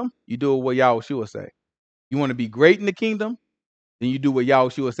kingdom? You do what Yahushua say. You want to be great in the kingdom? Then you do what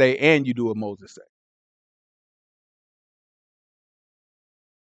Yahushua say, and you do what Moses say.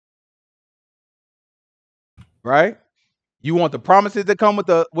 Right? You want the promises that come with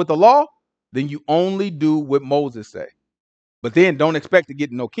the law? Then you only do what Moses say. But then don't expect to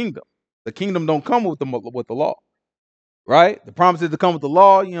get no kingdom. The kingdom don't come with the law. Right? The promises that come with the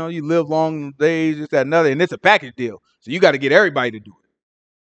law, you live long days, this, that, another, and it's a package deal. So you got to get everybody to do it.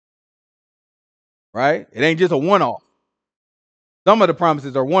 Right? It ain't just a one-off. Some of the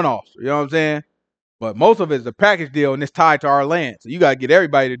promises are one-offs. You know what I'm saying? But most of it is a package deal, and it's tied to our land. So you got to get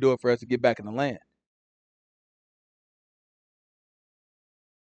everybody to do it for us to get back in the land.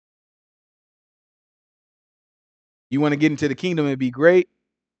 You want to get into the kingdom and be great?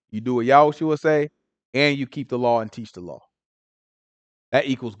 You do what Yahushua say, and you keep the law and teach the law. That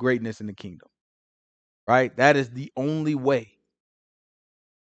equals greatness in the kingdom. Right? That is the only way.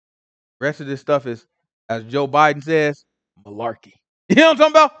 The rest of this stuff is, as Joe Biden says, malarkey. You know what I'm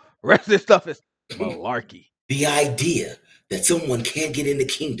talking about? The rest of this stuff is malarkey. The idea that someone can't get in the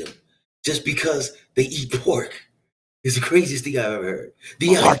kingdom just because they eat pork is the craziest thing I've ever heard.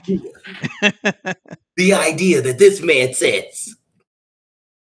 The idea that this man says.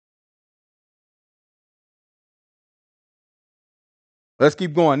 Let's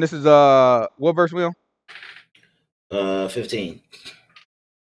keep going. This is what verse we on? 15.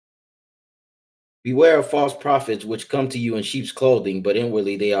 Beware of false prophets which come to you in sheep's clothing, but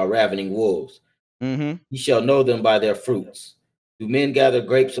inwardly they are ravening wolves. Mm-hmm. You shall know them by their fruits. Do men gather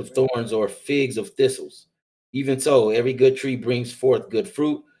grapes of thorns or figs of thistles? Even so, every good tree brings forth good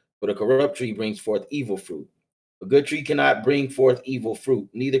fruit, but a corrupt tree brings forth evil fruit. A good tree cannot bring forth evil fruit,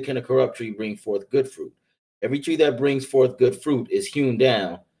 neither can a corrupt tree bring forth good fruit. Every tree that brings forth good fruit is hewn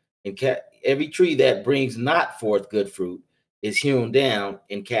down, and every tree that brings not forth good fruit is hewn down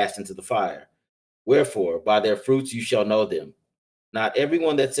and cast into the fire. Wherefore, by their fruits you shall know them. Not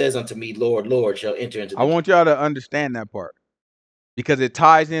everyone that says unto me, Lord, Lord, shall enter into the I want y'all to understand that part, because it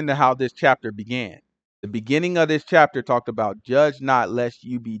ties into how this chapter began. The beginning of this chapter talked about judge not lest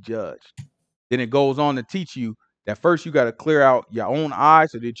you be judged. Then it goes on to teach you that first you got to clear out your own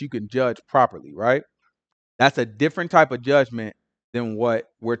eyes so that you can judge properly, right? That's a different type of judgment than what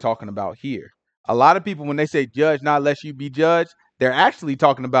we're talking about here. A lot of people, when they say judge not lest you be judged, they're actually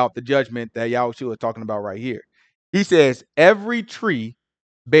talking about the judgment that Yahushua is talking about right here. He says, every tree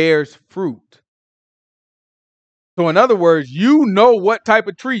bears fruit. So in other words, you know what type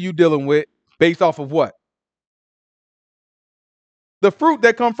of tree you're dealing with based off of what? The fruit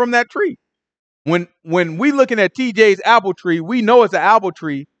that comes from that tree. When we looking at TJ's apple tree, we know it's an apple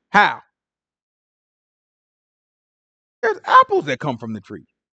tree. How? There's apples that come from the tree.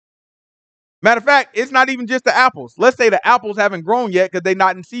 Matter of fact, it's not even just the apples. Let's say the apples haven't grown yet because they're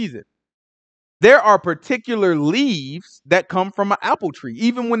not in season. There are particular leaves that come from an apple tree,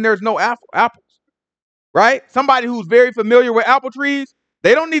 even when there's no apples. Right? Somebody who's very familiar with apple trees,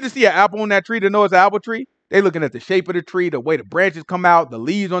 They don't need to see an apple on that tree to know it's an apple tree. They're looking at the shape of the tree, the way the branches come out, the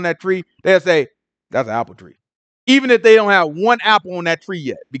leaves on that tree. They'll say, that's an apple tree. Even if they don't have one apple on that tree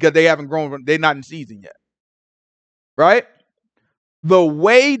yet, because they haven't grown, they're not in season yet. Right? The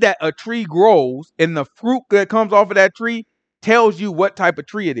way that a tree grows and the fruit that comes off of that tree tells you what type of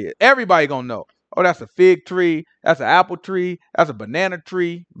tree it is. Everybody gonna know. Oh, that's a fig tree. That's an apple tree. That's a banana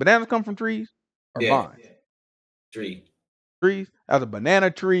tree. Bananas come from trees or vines? Tree. Trees. That's a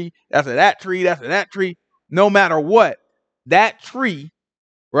banana tree. That's a that tree. That's a that tree. No matter what, that tree,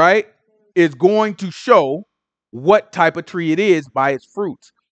 right, is going to show what type of tree it is by its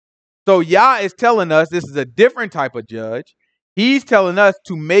fruits. So Yah is telling us this is a different type of judge. He's telling us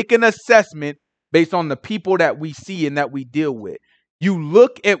to make an assessment based on the people that we see and that we deal with. You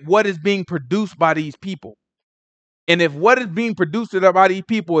look at what is being produced by these people. And if what is being produced by these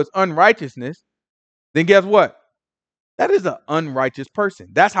people is unrighteousness, then guess what? That is an unrighteous person.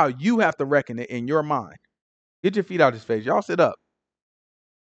 That's how you have to reckon it in your mind. Get your feet out of his face. Y'all sit up.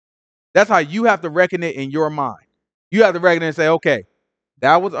 That's how you have to reckon it in your mind. You have to reckon it and say, okay,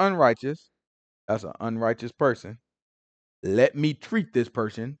 that was unrighteous. That's an unrighteous person. Let me treat this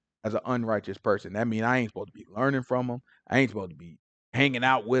person as an unrighteous person. That means I ain't supposed to be learning from them. I ain't supposed to be hanging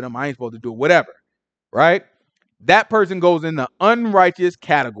out with them. I ain't supposed to do whatever, right? That person goes in the unrighteous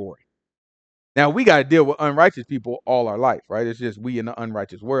category. Now, we got to deal with unrighteous people all our life, right? It's just we in the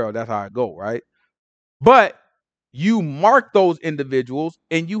unrighteous world. That's how it go, right? But you mark those individuals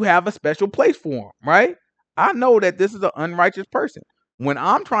and you have a special place for them, right? I know that this is an unrighteous person. When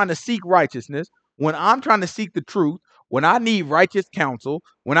I'm trying to seek righteousness, when I'm trying to seek the truth, when I need righteous counsel,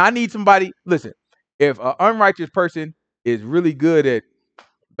 when I need somebody, listen, if an unrighteous person is really good at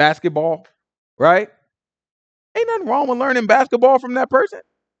basketball, right? Ain't nothing wrong with learning basketball from that person.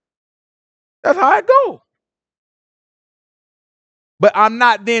 That's how it goes. But I'm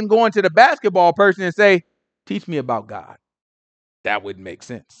not then going to the basketball person and say, teach me about God. That wouldn't make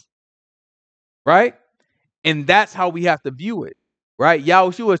sense. Right? And that's how we have to view it. Right?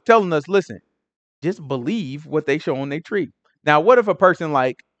 Yahushua is telling us, listen, just believe what they show on their tree. Now, what if a person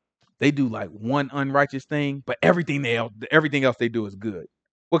like they do like one unrighteous thing, but everything else they do is good?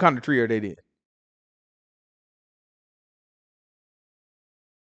 What kind of tree are they in?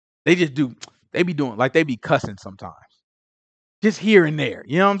 They be doing like they be cussing sometimes. Just here and there.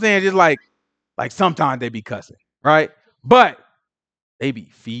 You know what I'm saying? Just like sometimes they be cussing, right? But they be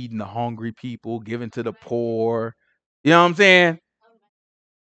feeding the hungry people, giving to the poor. You know what I'm saying?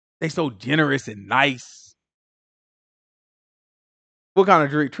 They so generous and nice. What kind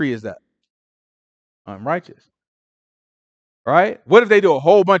of tree is that? Unrighteous. Right? What if they do a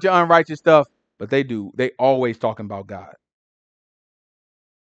whole bunch of unrighteous stuff, but they always talking about God?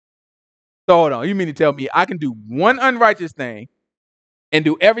 So hold on, you mean to tell me I can do one unrighteous thing and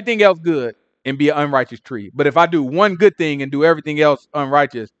do everything else good and be an unrighteous tree? But if I do one good thing and do everything else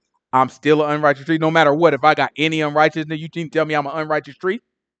unrighteous, I'm still an unrighteous tree no matter what. If I got any unrighteousness, you can tell me I'm an unrighteous tree?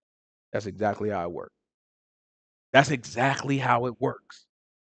 That's exactly how it works. That's exactly how it works.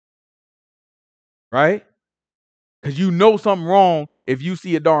 Right? Because you know something wrong if you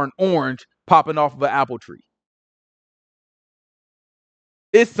see a darn orange popping off of an apple tree.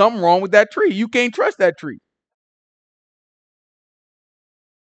 There's something wrong with that tree. You can't trust that tree.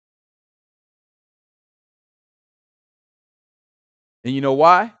 And you know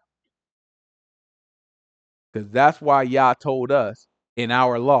why? Because that's why Yah told us in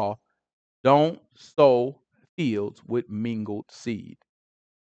our law, don't sow fields with mingled seed.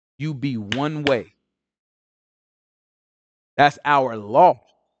 You be one way. That's our law.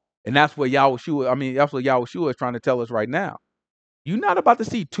 And that's what Yahushua is trying to tell us right now. You're not about to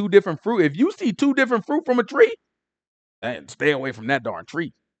see two different fruit. If you see two different fruit from a tree, then stay away from that darn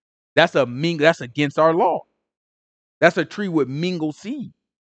tree. That's against our law. That's a tree with mingled seed.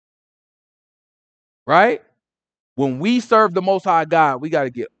 Right? When we serve the Most High God, we got to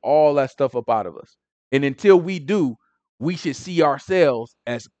get all that stuff up out of us. And until we do, we should see ourselves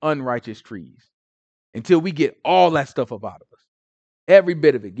as unrighteous trees. Until we get all that stuff up out of us. Every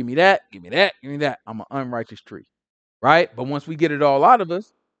bit of it. Give me that, give me that, give me that. I'm an unrighteous tree. Right? But once we get it all out of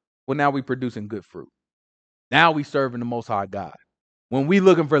us, well, now we producing good fruit. Now we serving the Most High God. When we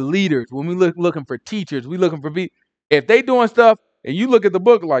looking for leaders, when we looking for teachers, we looking for people. If they doing stuff and you look at the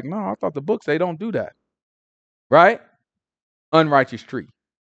book like, no, I thought the book say don't do that. Right? Unrighteous tree.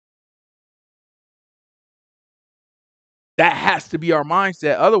 That has to be our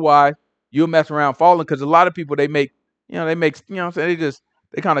mindset. Otherwise, you'll mess around falling because a lot of people they make, you know what I'm saying?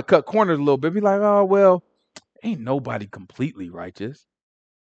 They kind of cut corners a little bit. Be like, oh, well, ain't nobody completely righteous.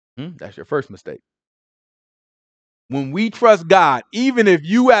 That's your first mistake. when we trust God, even if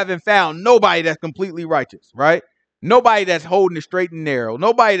you haven't found nobody that's completely righteous, right? Nobody that's holding it straight and narrow.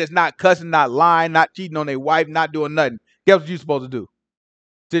 Nobody that's not cussing, not lying, not cheating on their wife, not doing nothing. Guess what you're supposed to do?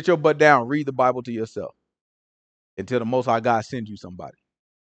 Sit your butt down, read the Bible to yourself until the Most High God sends you somebody.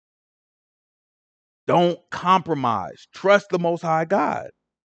 Don't compromise. Trust the Most High God.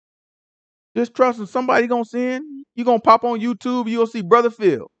 Just trust him. Somebody gonna sin. You gonna pop on YouTube, you'll see Brother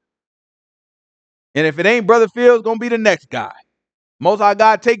Phil. And if it ain't Brother Phil, it's gonna be the next guy. Most High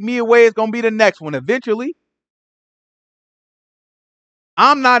God take me away, it's gonna be the next one eventually.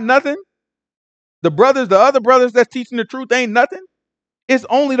 I'm not nothing. The other brothers that's teaching the truth ain't nothing. It's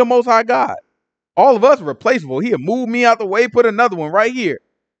only the Most High God. All of us are replaceable. He'll move me out the way, put another one right here.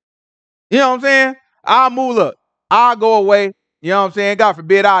 You know what I'm saying? I'll move up. I'll go away. You know what I'm saying? God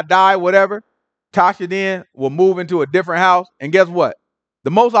forbid I die, whatever. Tasha then will move into a different house. And guess what?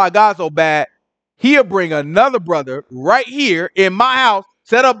 The Most High God so bad, he'll bring another brother right here in my house,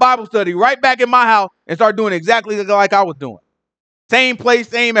 set up Bible study right back in my house, and start doing exactly like I was doing. Same place,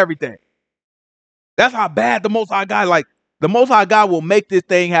 same everything. That's how bad the Most High God, like, the Most High God will make this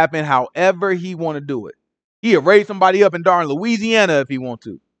thing happen however he want to do it. He'll raise somebody up in darn Louisiana if he want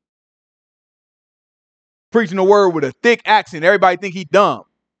to. Preaching the word with a thick accent. Everybody think he dumb.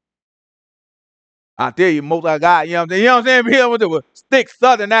 I tell you, Most High God, you know what I'm saying? You know what I'm saying? With a thick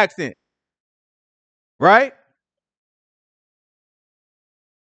southern accent. Right?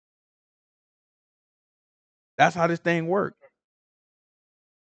 That's how this thing works.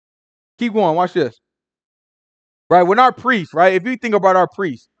 Keep going. Watch this. Right? When our priests, right? If you think about our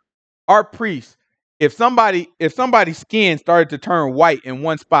priests, if somebody's skin started to turn white in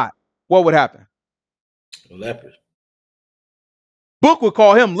one spot, what would happen? Lepers. Book would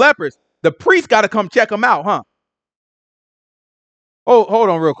call him lepers. The priest got to come check them out, huh? Oh, hold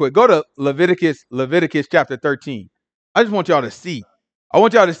on real quick. Go to Leviticus chapter 13. I just want y'all to see. I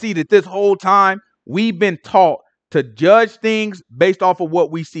want y'all to see that this whole time we've been taught to judge things based off of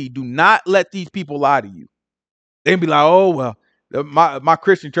what we see. Do not let these people lie to you. They'd be like, oh, well, my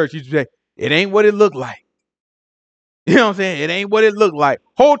Christian church used to say, it ain't what it looked like. You know what I'm saying? It ain't what it looked like.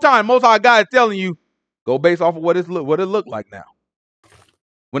 Whole time, Most High God is telling you, go based off of what it looked like now.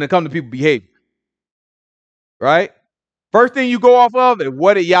 When it comes to people behavior. Right? First thing you go off of is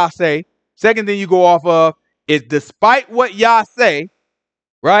what did Yah say? Second thing you go off of is despite what Yah say,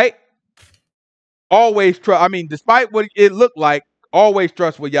 right? Always trust. I mean, despite what it looked like, always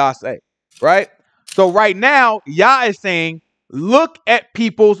trust what Yah say, right? So right now, Yah is saying, look at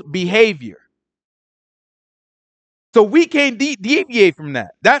people's behavior. So we can't deviate from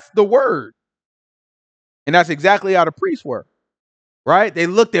that. That's the word. And that's exactly how the priests were, right? They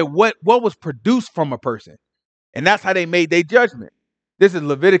looked at what was produced from a person. And that's how they made their judgment. This is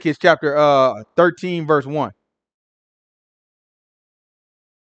Leviticus chapter 13, verse 1.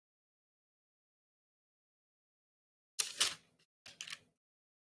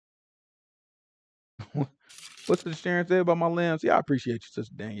 What's the Sharon say about my lambs? Yeah, I appreciate you,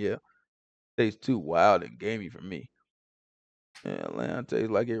 Sister Danielle. Tastes too wild and gamey for me. Yeah, lamb tastes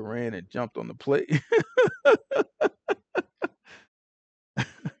like it ran and jumped on the plate.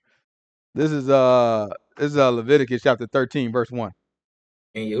 This is Leviticus chapter 13, verse 1.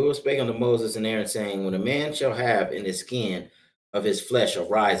 And Yahuwah spake unto Moses and Aaron, saying, when a man shall have in his skin of his flesh a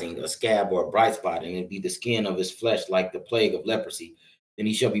rising, a scab, or a bright spot, and it be the skin of his flesh like the plague of leprosy, then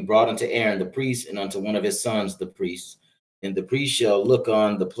he shall be brought unto Aaron the priest, and unto one of his sons the priests. And the priest shall look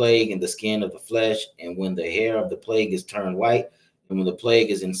on the plague in the skin of the flesh, and when the hair of the plague is turned white, and when the plague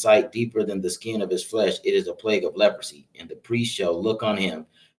is in sight deeper than the skin of his flesh, it is a plague of leprosy. And the priest shall look on him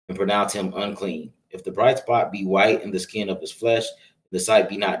and pronounce him unclean. If the bright spot be white in the skin of his flesh, the sight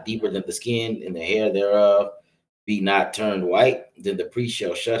be not deeper than the skin, and the hair thereof be not turned white, then the priest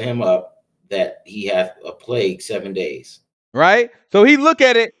shall shut him up, that he hath a plague 7 days. Right? So he look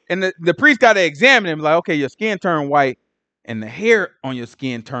at it, and the priest got to examine him, like, okay, your skin turned white, and the hair on your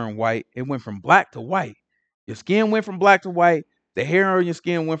skin turned white. It went from black to white. Your skin went from black to white. The hair on your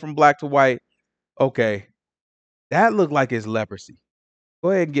skin went from black to white. Okay, that looked like it's leprosy. Go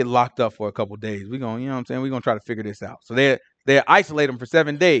ahead and get locked up for a couple days. We're going, you know what I'm saying? We're going to try to figure this out. So they isolate them for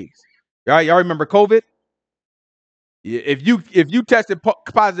 7 days. Y'all remember COVID? If you tested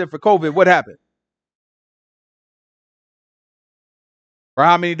positive for COVID, what happened? For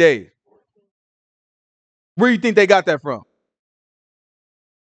how many days? Where do you think they got that from?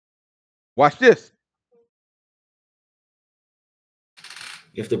 Watch this.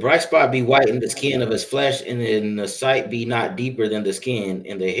 If the bright spot be white in the skin of his flesh, and in the sight be not deeper than the skin,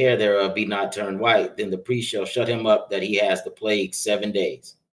 and the hair thereof be not turned white, then the priest shall shut him up, that he has the plague 7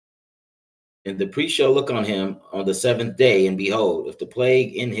 days. And the priest shall look on him on the 7th day, and behold, if the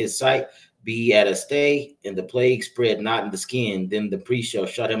plague in his sight be at a stay, and the plague spread not in the skin, then the priest shall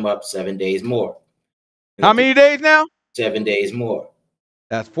shut him up 7 days more. And How many days now? 7 days more.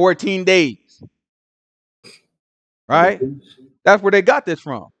 That's 14 days. Right? That's where they got this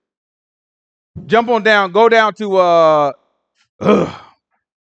from. Jump on down. Go down to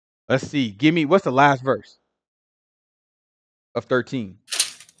let's see. Give me, what's the last verse of 13?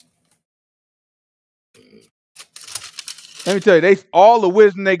 Let me tell you, they all the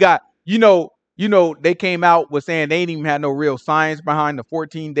wisdom they got. You know, they came out with saying they ain't even had no real science behind the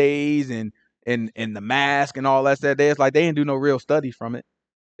 14 days and the mask and all that stuff. It's like they didn't do no real studies from it.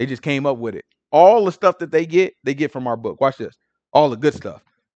 They just came up with it. All the stuff that they get from our book. Watch this. All the good stuff.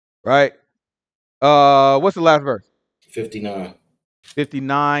 Right? What's the last verse? 59.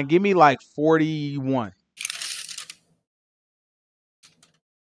 59. Give me like 41.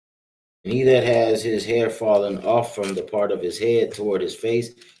 And he that has his hair fallen off from the part of his head toward his face,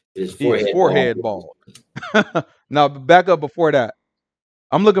 his forehead bald. Now back up before that.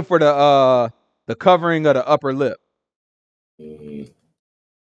 I'm looking for the covering of the upper lip. Mm-hmm.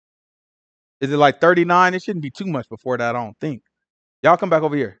 Is it like 39? It shouldn't be too much before that, I don't think. Y'all come back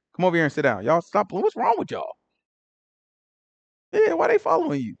over here. Come over here and sit down. Y'all stop. What's wrong with y'all? Yeah, why they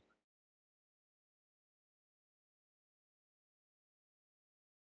following you?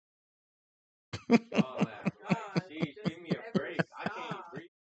 Oh, geez, give me a break. I can't breathe.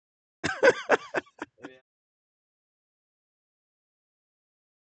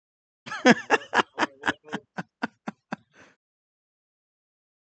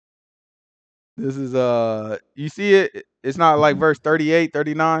 This is you see it? It's not like verse 38,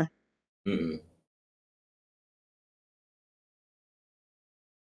 39. Mm-mm.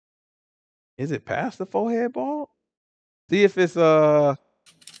 Is it past the forehead bald? See if it's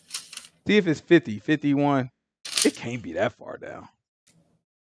 50, 51. It can't be that far down.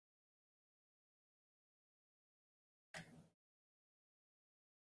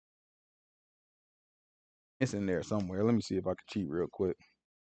 It's in there somewhere. Let me see if I can cheat real quick.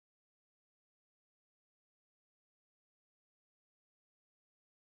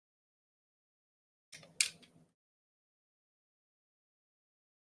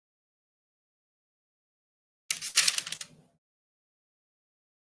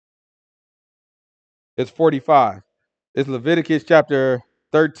 It's 45. It's Leviticus chapter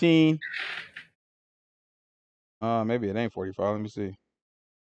 13. Maybe it ain't 45. Let me see.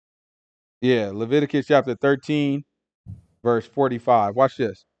 Yeah, Leviticus chapter 13, verse 45. Watch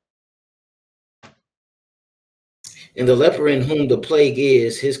this. And the leper in whom the plague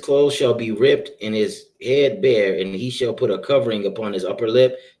is, his clothes shall be ripped and his head bare, and he shall put a covering upon his upper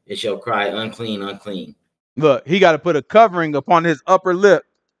lip and shall cry, unclean, unclean. Look, he got to put a covering upon his upper lip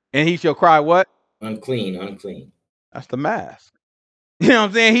and he shall cry what? Unclean, unclean. That's the mask. You know what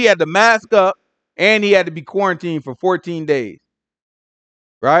I'm saying? He had the mask up and he had to be quarantined for 14 days.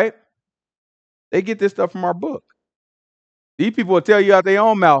 Right? They get this stuff from our book. These people will tell you out their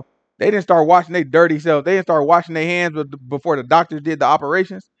own mouth. They didn't start washing their dirty self. They didn't start washing their hands before the doctors did the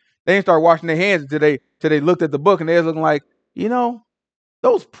operations. They didn't start washing their hands until they looked at the book and they was looking like, you know,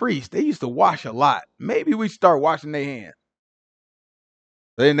 those priests, they used to wash a lot. Maybe we should start washing their hands.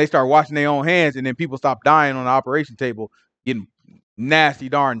 Then they start washing their own hands, and then people stop dying on the operation table, getting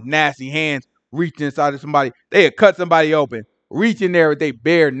darn nasty hands reaching inside of somebody. They had cut somebody open, reach in there with their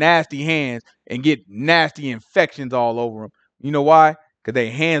bare, nasty hands and get nasty infections all over them. You know why? Because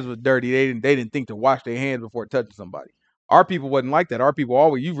their hands was dirty. They didn't think to wash their hands before touching somebody. Our people wasn't like that. Our people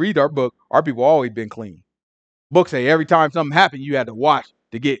always, you read our book, our people always been clean. Book say every time something happened, you had to wash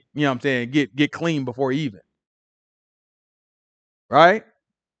to get, you know what I'm saying, get clean before even. Right?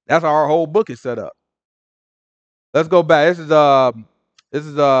 That's how our whole book is set up. Let's go back. This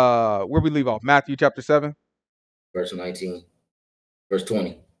is where we leave off. Matthew chapter 7. Verse 19. Verse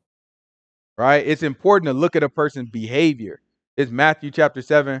 20. Right? It's important to look at a person's behavior. It's Matthew chapter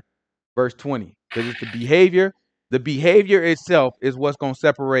 7, verse 20. Because it's the behavior. The behavior itself is what's going to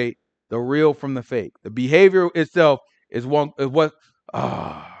separate the real from the fake. The behavior itself is what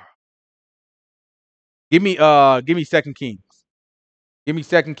give me 2 Kings. Give me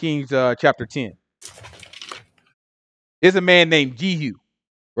 2 Kings chapter 10. It's a man named Jehu,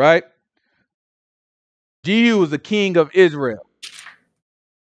 right? Jehu was the king of Israel,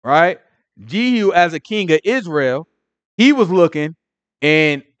 right? Jehu, as a king of Israel, he was looking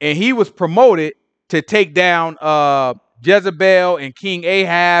and he was promoted to take down Jezebel and King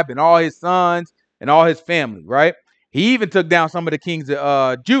Ahab and all his sons and all his family, right? He even took down some of the kings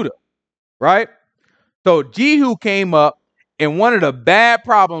of Judah, right? So Jehu came up And one of the bad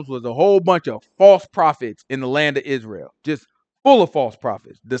problems was a whole bunch of false prophets in the land of Israel, just full of false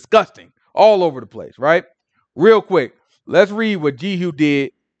prophets, disgusting, all over the place, right? Real quick, let's read what Jehu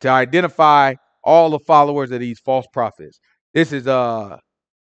did to identify all the followers of these false prophets. This is 2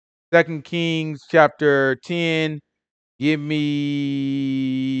 Kings chapter 10. Give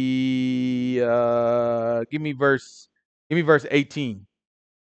me verse 18.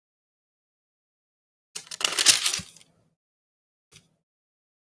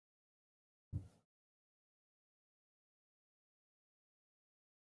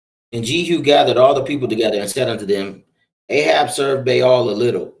 And Jehu gathered all the people together and said unto them, Ahab served Baal a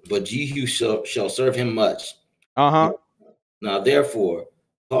little, but Jehu shall serve him much. Uh-huh. Now therefore,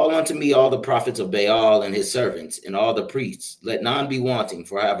 call unto me all the prophets of Baal and his servants, and all the priests. Let none be wanting,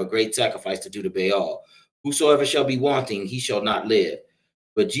 for I have a great sacrifice to do to Baal. Whosoever shall be wanting, he shall not live.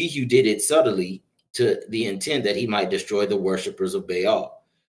 But Jehu did it subtly, to the intent that he might destroy the worshippers of Baal.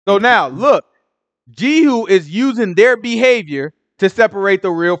 So now, look, Jehu is using their behavior to separate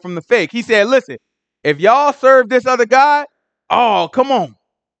the real from the fake. He said, listen, if y'all serve this other God, oh, come on.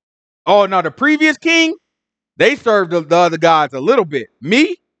 Oh, now the previous king, they served the other gods a little bit.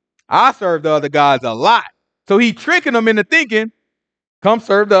 Me, I served the other gods a lot. So he tricking them into thinking, come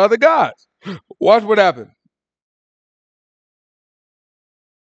serve the other gods. Watch what happened.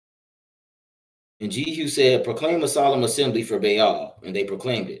 And Jehu said, proclaim a solemn assembly for Baal. And they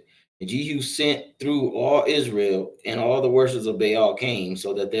proclaimed it. And Jehu sent through all Israel, and all the worshippers of Baal came,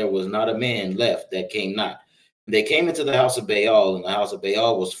 so that there was not a man left that came not. And they came into the house of Baal, and the house of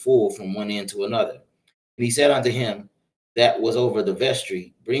Baal was full from one end to another. And he said unto him that was over the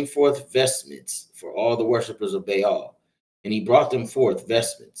vestry, bring forth vestments for all the worshippers of Baal. And he brought them forth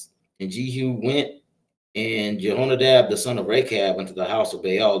vestments. And Jehu went and Jehonadab the son of Rechab unto the house of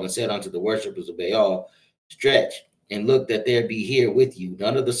Baal, and said unto the worshippers of Baal, stretch and look that there be here with you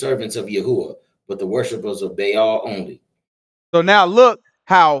none of the servants of Yahuwah, but the worshippers of Baal only. So now look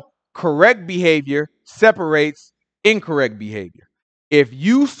how correct behavior separates incorrect behavior. If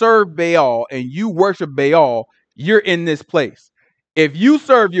you serve Baal and you worship Baal, you're in this place. If you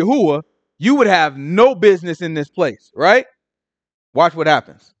serve Yahuwah, you would have no business in this place, right? Watch what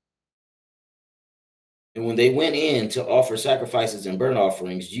happens. And when they went in to offer sacrifices and burnt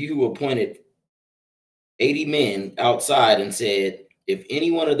offerings, Jehu appointed 80 men outside and said, if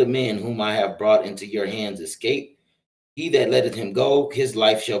any one of the men whom I have brought into your hands escape, he that letteth him go, his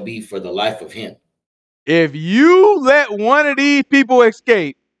life shall be for the life of him. If you let one of these people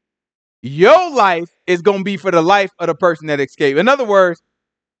escape, your life is going to be for the life of the person that escaped. In other words,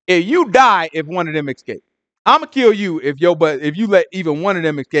 if you die, if one of them escape, I'm going to kill you if you let even one of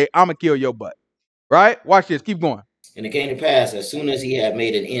them escape, I'm going to kill your butt. Right? Watch this. Keep going. And it came to pass, as soon as he had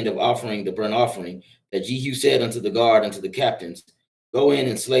made an end of offering the burnt offering, that Jehu said unto the guard and to the captains, go in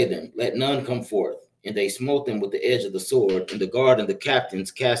and slay them, let none come forth. And they smote them with the edge of the sword, and the guard and the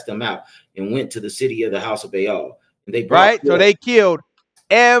captains cast them out, and went to the city of the house of Baal. And they brought so they killed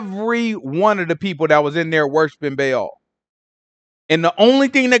every one of the people that was in there worshiping Baal. And the only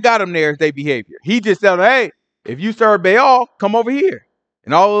thing that got them there is their behavior. He just said, hey, if you serve Baal, come over here.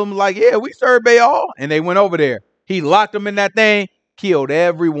 And all of them like, yeah, we serve Baal. And they went over there. He locked them in that thing, killed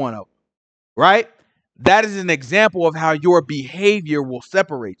every one of them. Right? That is an example of how your behavior will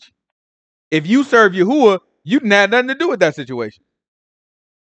separate you. If you serve Yahuwah, you didn't have nothing to do with that situation.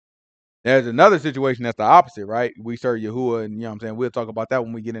 There's another situation that's the opposite, right? We serve Yahuwah, and you know what I'm saying? We'll talk about that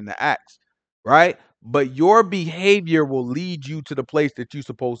when we get into Acts, right? But your behavior will lead you to the place that you're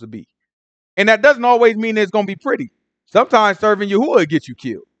supposed to be. And that doesn't always mean it's going to be pretty. Sometimes serving Yahuwah gets you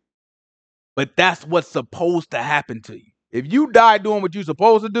killed. But that's what's supposed to happen to you. If you die doing what you're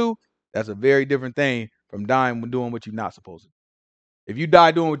supposed to do, that's a very different thing from dying doing what you're not supposed to do. If you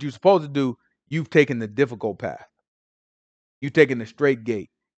die doing what you're supposed to do, you've taken the difficult path. You've taken the straight gate.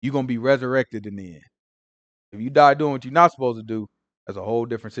 You're going to be resurrected in the end. If you die doing what you're not supposed to do, that's a whole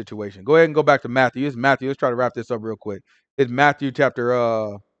different situation. Go ahead and go back to Matthew. It's Matthew. Let's try to wrap this up real quick. It's Matthew chapter,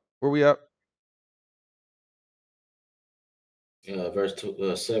 where we at? Verse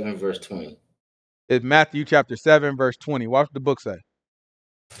 7, verse 20. It's Matthew chapter 7, verse 20. Watch what the book say.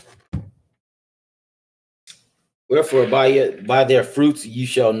 Wherefore by their fruits you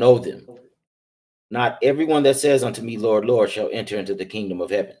shall know them. Not everyone that says unto me, Lord, Lord, shall enter into the kingdom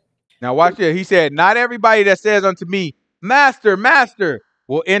of heaven. Now watch this. He said, not everybody that says unto me, Master, Master,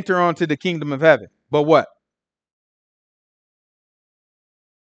 will enter onto the kingdom of heaven. But what?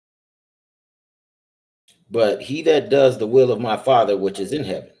 But he that does the will of my Father which is in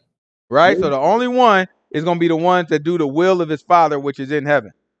heaven. Right? So the only one is going to be the ones that do the will of his Father which is in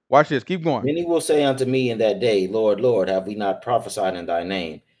heaven. Watch this. Keep going. Many will say unto me in that day, Lord, Lord, have we not prophesied in thy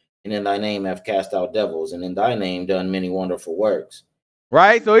name? And in thy name have cast out devils, and in thy name done many wonderful works.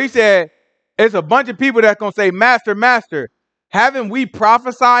 Right? So he said, it's a bunch of people that's going to say, Master, Master, haven't we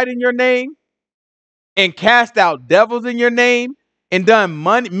prophesied in your name and cast out devils in your name and done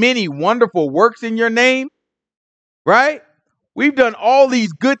many wonderful works in your name? Right? We've done all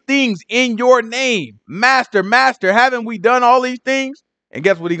these good things in your name. Master, Master, haven't we done all these things? And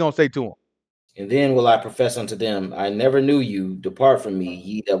guess what he's going to say to him? And then will I profess unto them, I never knew you. Depart from me,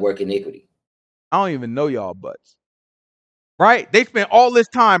 ye that work iniquity. I don't even know y'all butts. Right? They spent all this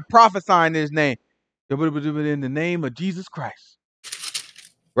time prophesying his name. In the name of Jesus Christ.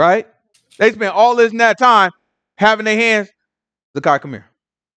 Right? They spent all this time having their hands. Zakai, come here.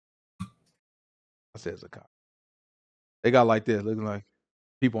 I said Zakai. They got like this, looking like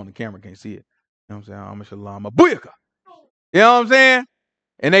people on the camera can't see it. You know what I'm saying? Amashalama. Booyaka. You know what I'm saying?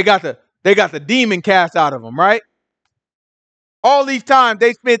 And they got the demon cast out of them, right? All these times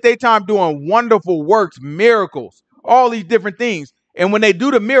they spent their time doing wonderful works, miracles, all these different things. And when they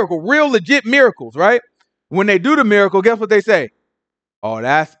do the miracle, real legit miracles, right? When they do the miracle, guess what they say? Oh,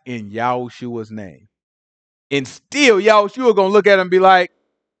 that's in Yahushua's name. And still Yahushua gonna look at him and be like,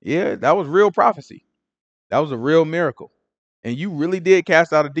 yeah, that was real prophecy. That was a real miracle. And you really did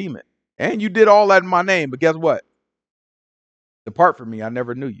cast out a demon. And you did all that in my name. But guess what? Depart from me. I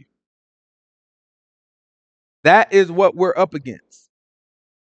never knew you. That is what we're up against.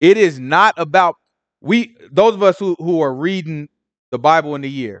 It is not about those of us who are reading the Bible in the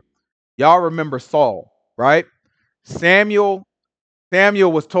year. Y'all remember Saul, right? Samuel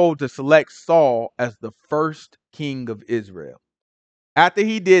was told to select Saul as the first king of Israel. After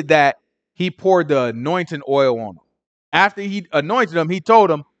he did that, he poured the anointing oil on him. After he anointed him, he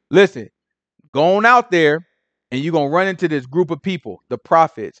told him, listen, go on out there and you're going to run into this group of people, the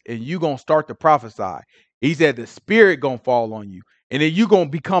prophets, and you're going to start to prophesy. He said the spirit going to fall on you. And then you're going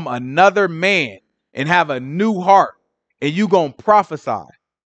to become another man and have a new heart. And you're going to prophesy,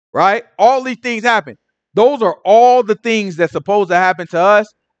 right? All these things happen. Those are all the things that's supposed to happen to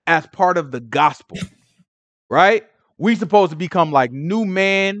us as part of the gospel, right? We supposed to become like new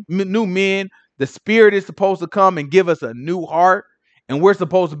men. The spirit is supposed to come and give us a new heart. And we're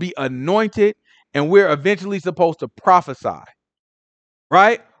supposed to be anointed. And we're eventually supposed to prophesy,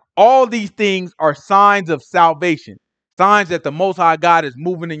 right? All these things are signs of salvation, signs that the Most High God is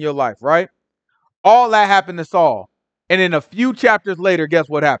moving in your life, right? All that happened to Saul. And then a few chapters later, guess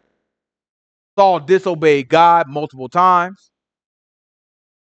what happened? Saul disobeyed God multiple times.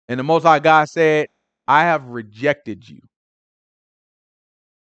 And the Most High God said, I have rejected you.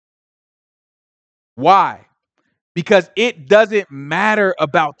 Why? Because it doesn't matter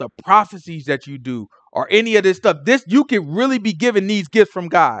about the prophecies that you do or any of this stuff. You can really be given these gifts from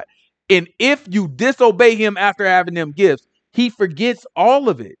God. And if you disobey him after having them gifts, he forgets all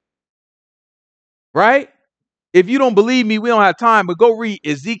of it. Right? If you don't believe me, we don't have time, but go read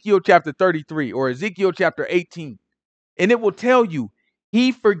Ezekiel chapter 33 or Ezekiel chapter 18. And it will tell you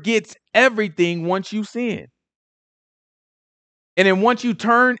he forgets everything once you sin. And then once you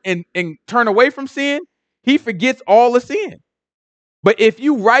turn and turn away from sin, he forgets all the sin. But if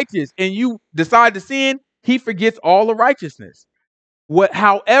you righteous and you decide to sin, he forgets all the righteousness.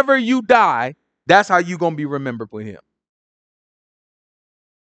 However you die, that's how you're going to be remembered with him.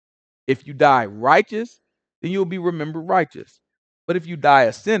 If you die righteous, then you'll be remembered righteous. But if you die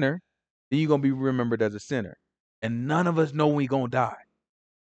a sinner, then you're going to be remembered as a sinner. And none of us know when we're going to die.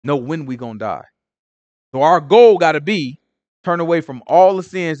 Know when we're going to die. So our goal got to be turn away from all the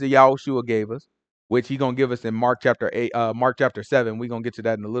sins that Yahushua gave us, which he's going to give us in Mark chapter 7. We're going to get to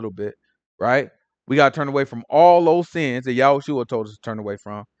that in a little bit, right? We got to turn away from all those sins that Yahushua told us to turn away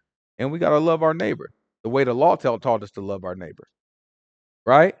from. And we got to love our neighbor the way the law taught us to love our neighbor,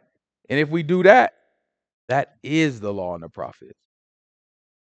 right? And if we do that, that is the law and the prophets,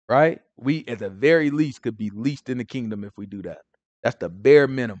 right? We, at the very least, could be least in the kingdom if we do that. That's the bare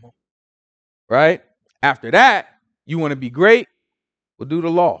minimum, right? After that, you want to be great? Well, do the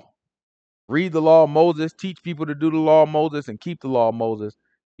law. Read the law of Moses, teach people to do the law of Moses and keep the law of Moses.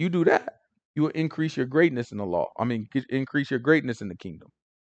 You do that, you will increase your greatness in the law. Increase your greatness in the kingdom,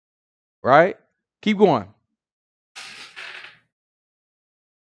 right? Keep going.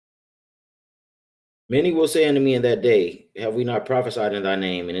 Many will say unto me in that day, have we not prophesied in thy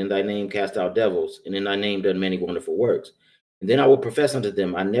name, and in thy name cast out devils, and in thy name done many wonderful works? And then I will profess unto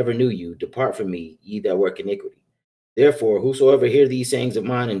them, I never knew you. Depart from me, ye that work iniquity. Therefore, whosoever hear these sayings of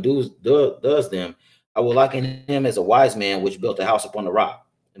mine and does them, I will liken him as a wise man which built a house upon a rock.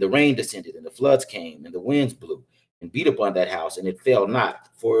 And the rain descended, and the floods came, and the winds blew, and beat upon that house, and it fell not,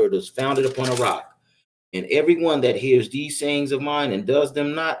 for it was founded upon a rock. And everyone that hears these sayings of mine and does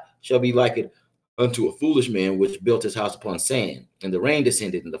them not shall be likened unto a foolish man which built his house upon sand. And the rain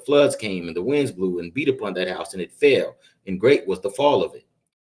descended, and the floods came, and the winds blew and beat upon that house, and it fell, and great was the fall of it.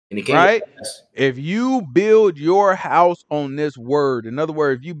 And it came right? to pass, If you build your house on this word, in other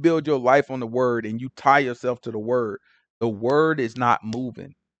words, if you build your life on the word and you tie yourself to the word is not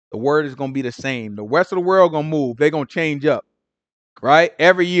moving. The word is going to be the same. The rest of the world going to move. They're going to change up, right?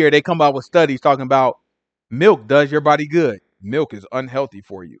 Every year they come out with studies talking about milk does your body good. Milk is unhealthy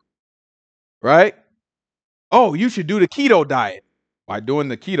for you, right? Oh, you should do the keto diet. By doing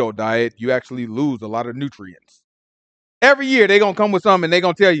the keto diet, you actually lose a lot of nutrients. Every year they're going to come with something and they're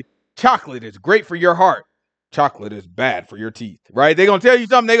going to tell you chocolate is great for your heart. Chocolate is bad for your teeth, right? They're going to tell you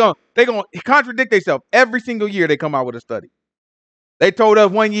something. They're going to contradict themselves. Every single year they come out with a study. They told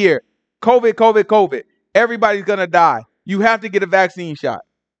us one year, COVID. Everybody's going to die. You have to get a vaccine shot.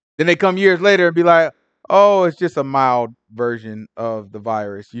 Then they come years later and be like, oh, it's just a mild version of the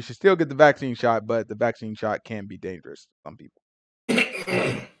virus. You should still get the vaccine shot, but the vaccine shot can be dangerous to some people.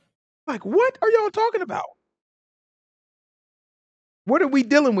 Like, what are y'all talking about? What are we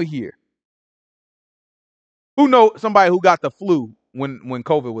dealing with here? Who know somebody who got the flu when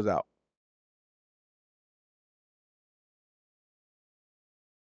COVID was out?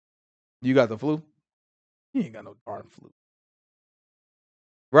 You got the flu? You ain't got no darn flu.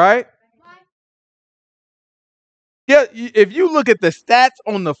 Right? Yeah, if you look at the stats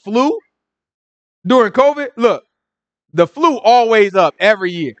on the flu during COVID, look, the flu always up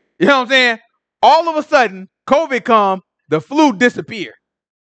every year. You know what I'm saying? All of a sudden, COVID come, the flu disappear.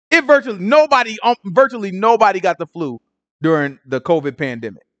 It virtually nobody got the flu during the COVID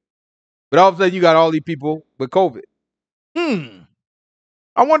pandemic. But all of a sudden, you got all these people with COVID.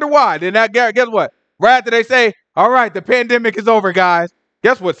 I wonder why. Then guess what? Right after they say, all right, the pandemic is over, guys.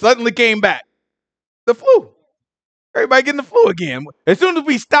 Guess what? Suddenly came back. The flu. Everybody getting the flu again. As soon as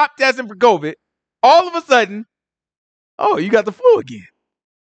we stop testing for COVID, all of a sudden, oh, you got the flu again.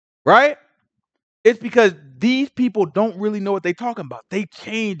 Right? It's because these people don't really know what they're talking about. They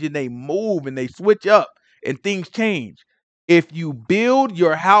change and they move and they switch up and things change. If you build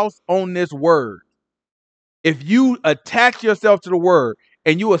your house on this word, if you attach yourself to the word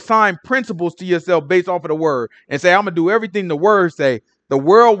and you assign principles to yourself based off of the word and say, I'm going to do everything the word say, the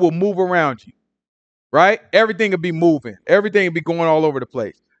world will move around you, right? Everything will be moving. Everything will be going all over the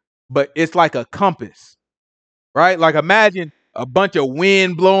place. But it's like a compass, right? Like imagine a bunch of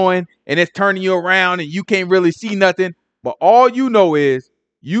wind blowing and it's turning you around and you can't really see nothing. But all you know is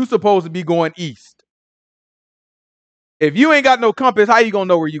you supposed to be going east. If you ain't got no compass, how you going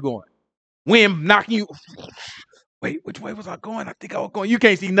to know where you're going? Wind knocking you. Wait, which way was I going? I think I was going. You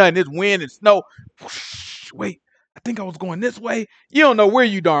can't see nothing. It's wind and snow. Wait, I think I was going this way. You don't know where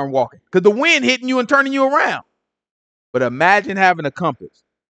you darn walking because the wind hitting you and turning you around. But imagine having a compass.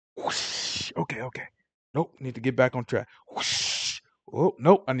 Okay. Nope, need to get back on track. Oh,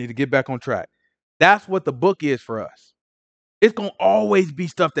 nope, I need to get back on track. That's what the book is for us. It's going to always be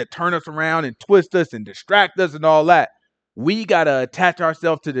stuff that turn us around and twist us and distract us and all that. We got to attach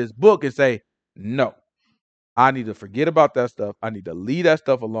ourselves to this book and say, no, I need to forget about that stuff. I need to leave that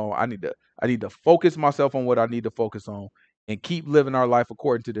stuff alone. I need to focus myself on what I need to focus on and keep living our life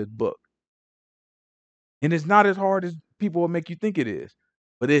according to this book. And it's not as hard as people will make you think it is,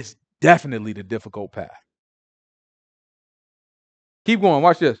 but it's definitely the difficult path. Keep going.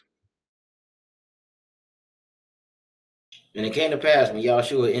 Watch this. And it came to pass when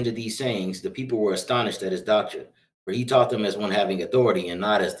Yahshua ended these sayings, the people were astonished at his doctrine, for he taught them as one having authority and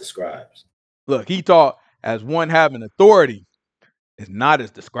not as the scribes. Look, he taught as one having authority and not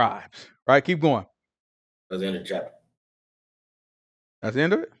as the scribes. Right? Keep going. That's the end of the chapter. That's the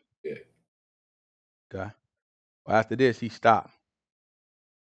end of it? Yeah. Okay. Well, after this, he stopped.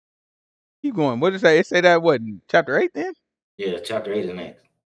 Keep going. What did it say? It say that what in chapter 8 then? Yeah, chapter 8 is next.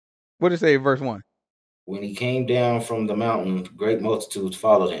 What did it say in verse 1? When he came down from the mountain, great multitudes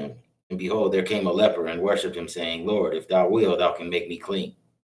followed him. And behold, there came a leper and worshipped him, saying, Lord, if thou wilt, thou can make me clean.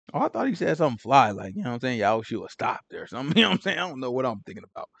 Oh, I thought he said something fly, like, you know what I'm saying? Yahshua stopped there or something. You know what I'm saying? I don't know what I'm thinking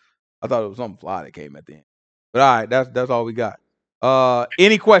about. I thought it was something fly that came at the end. But all right, that's all we got.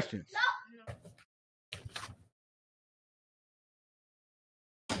 Any questions?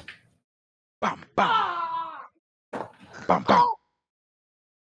 Bam, bam. Bam, bam.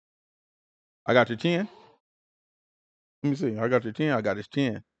 I got your chin. Let me see. I got your chin. I got his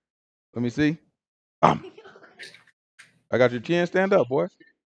chin. Let me see. Bam. I got your chin. Stand up, boy.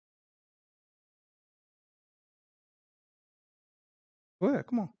 Go ahead.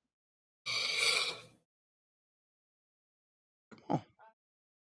 Come on.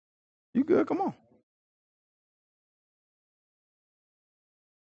 good. Come on.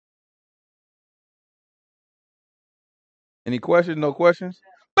 Any questions? No questions?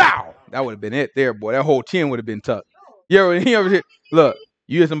 Bow! That would have been it there, boy. That whole chin would have been tucked. You ever look,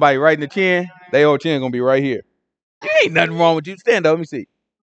 you hear somebody right in the chin, their whole chin gonna be right here. Ain't nothing wrong with you. Stand up. Let me see.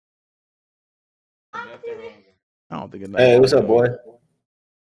 I don't think it's nothing Hey, wrong what's with up, you boy? either.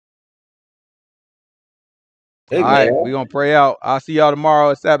 Hey, All right, man. we're gonna pray out. I'll see y'all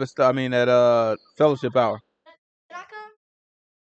tomorrow at Sabbath. At fellowship hour.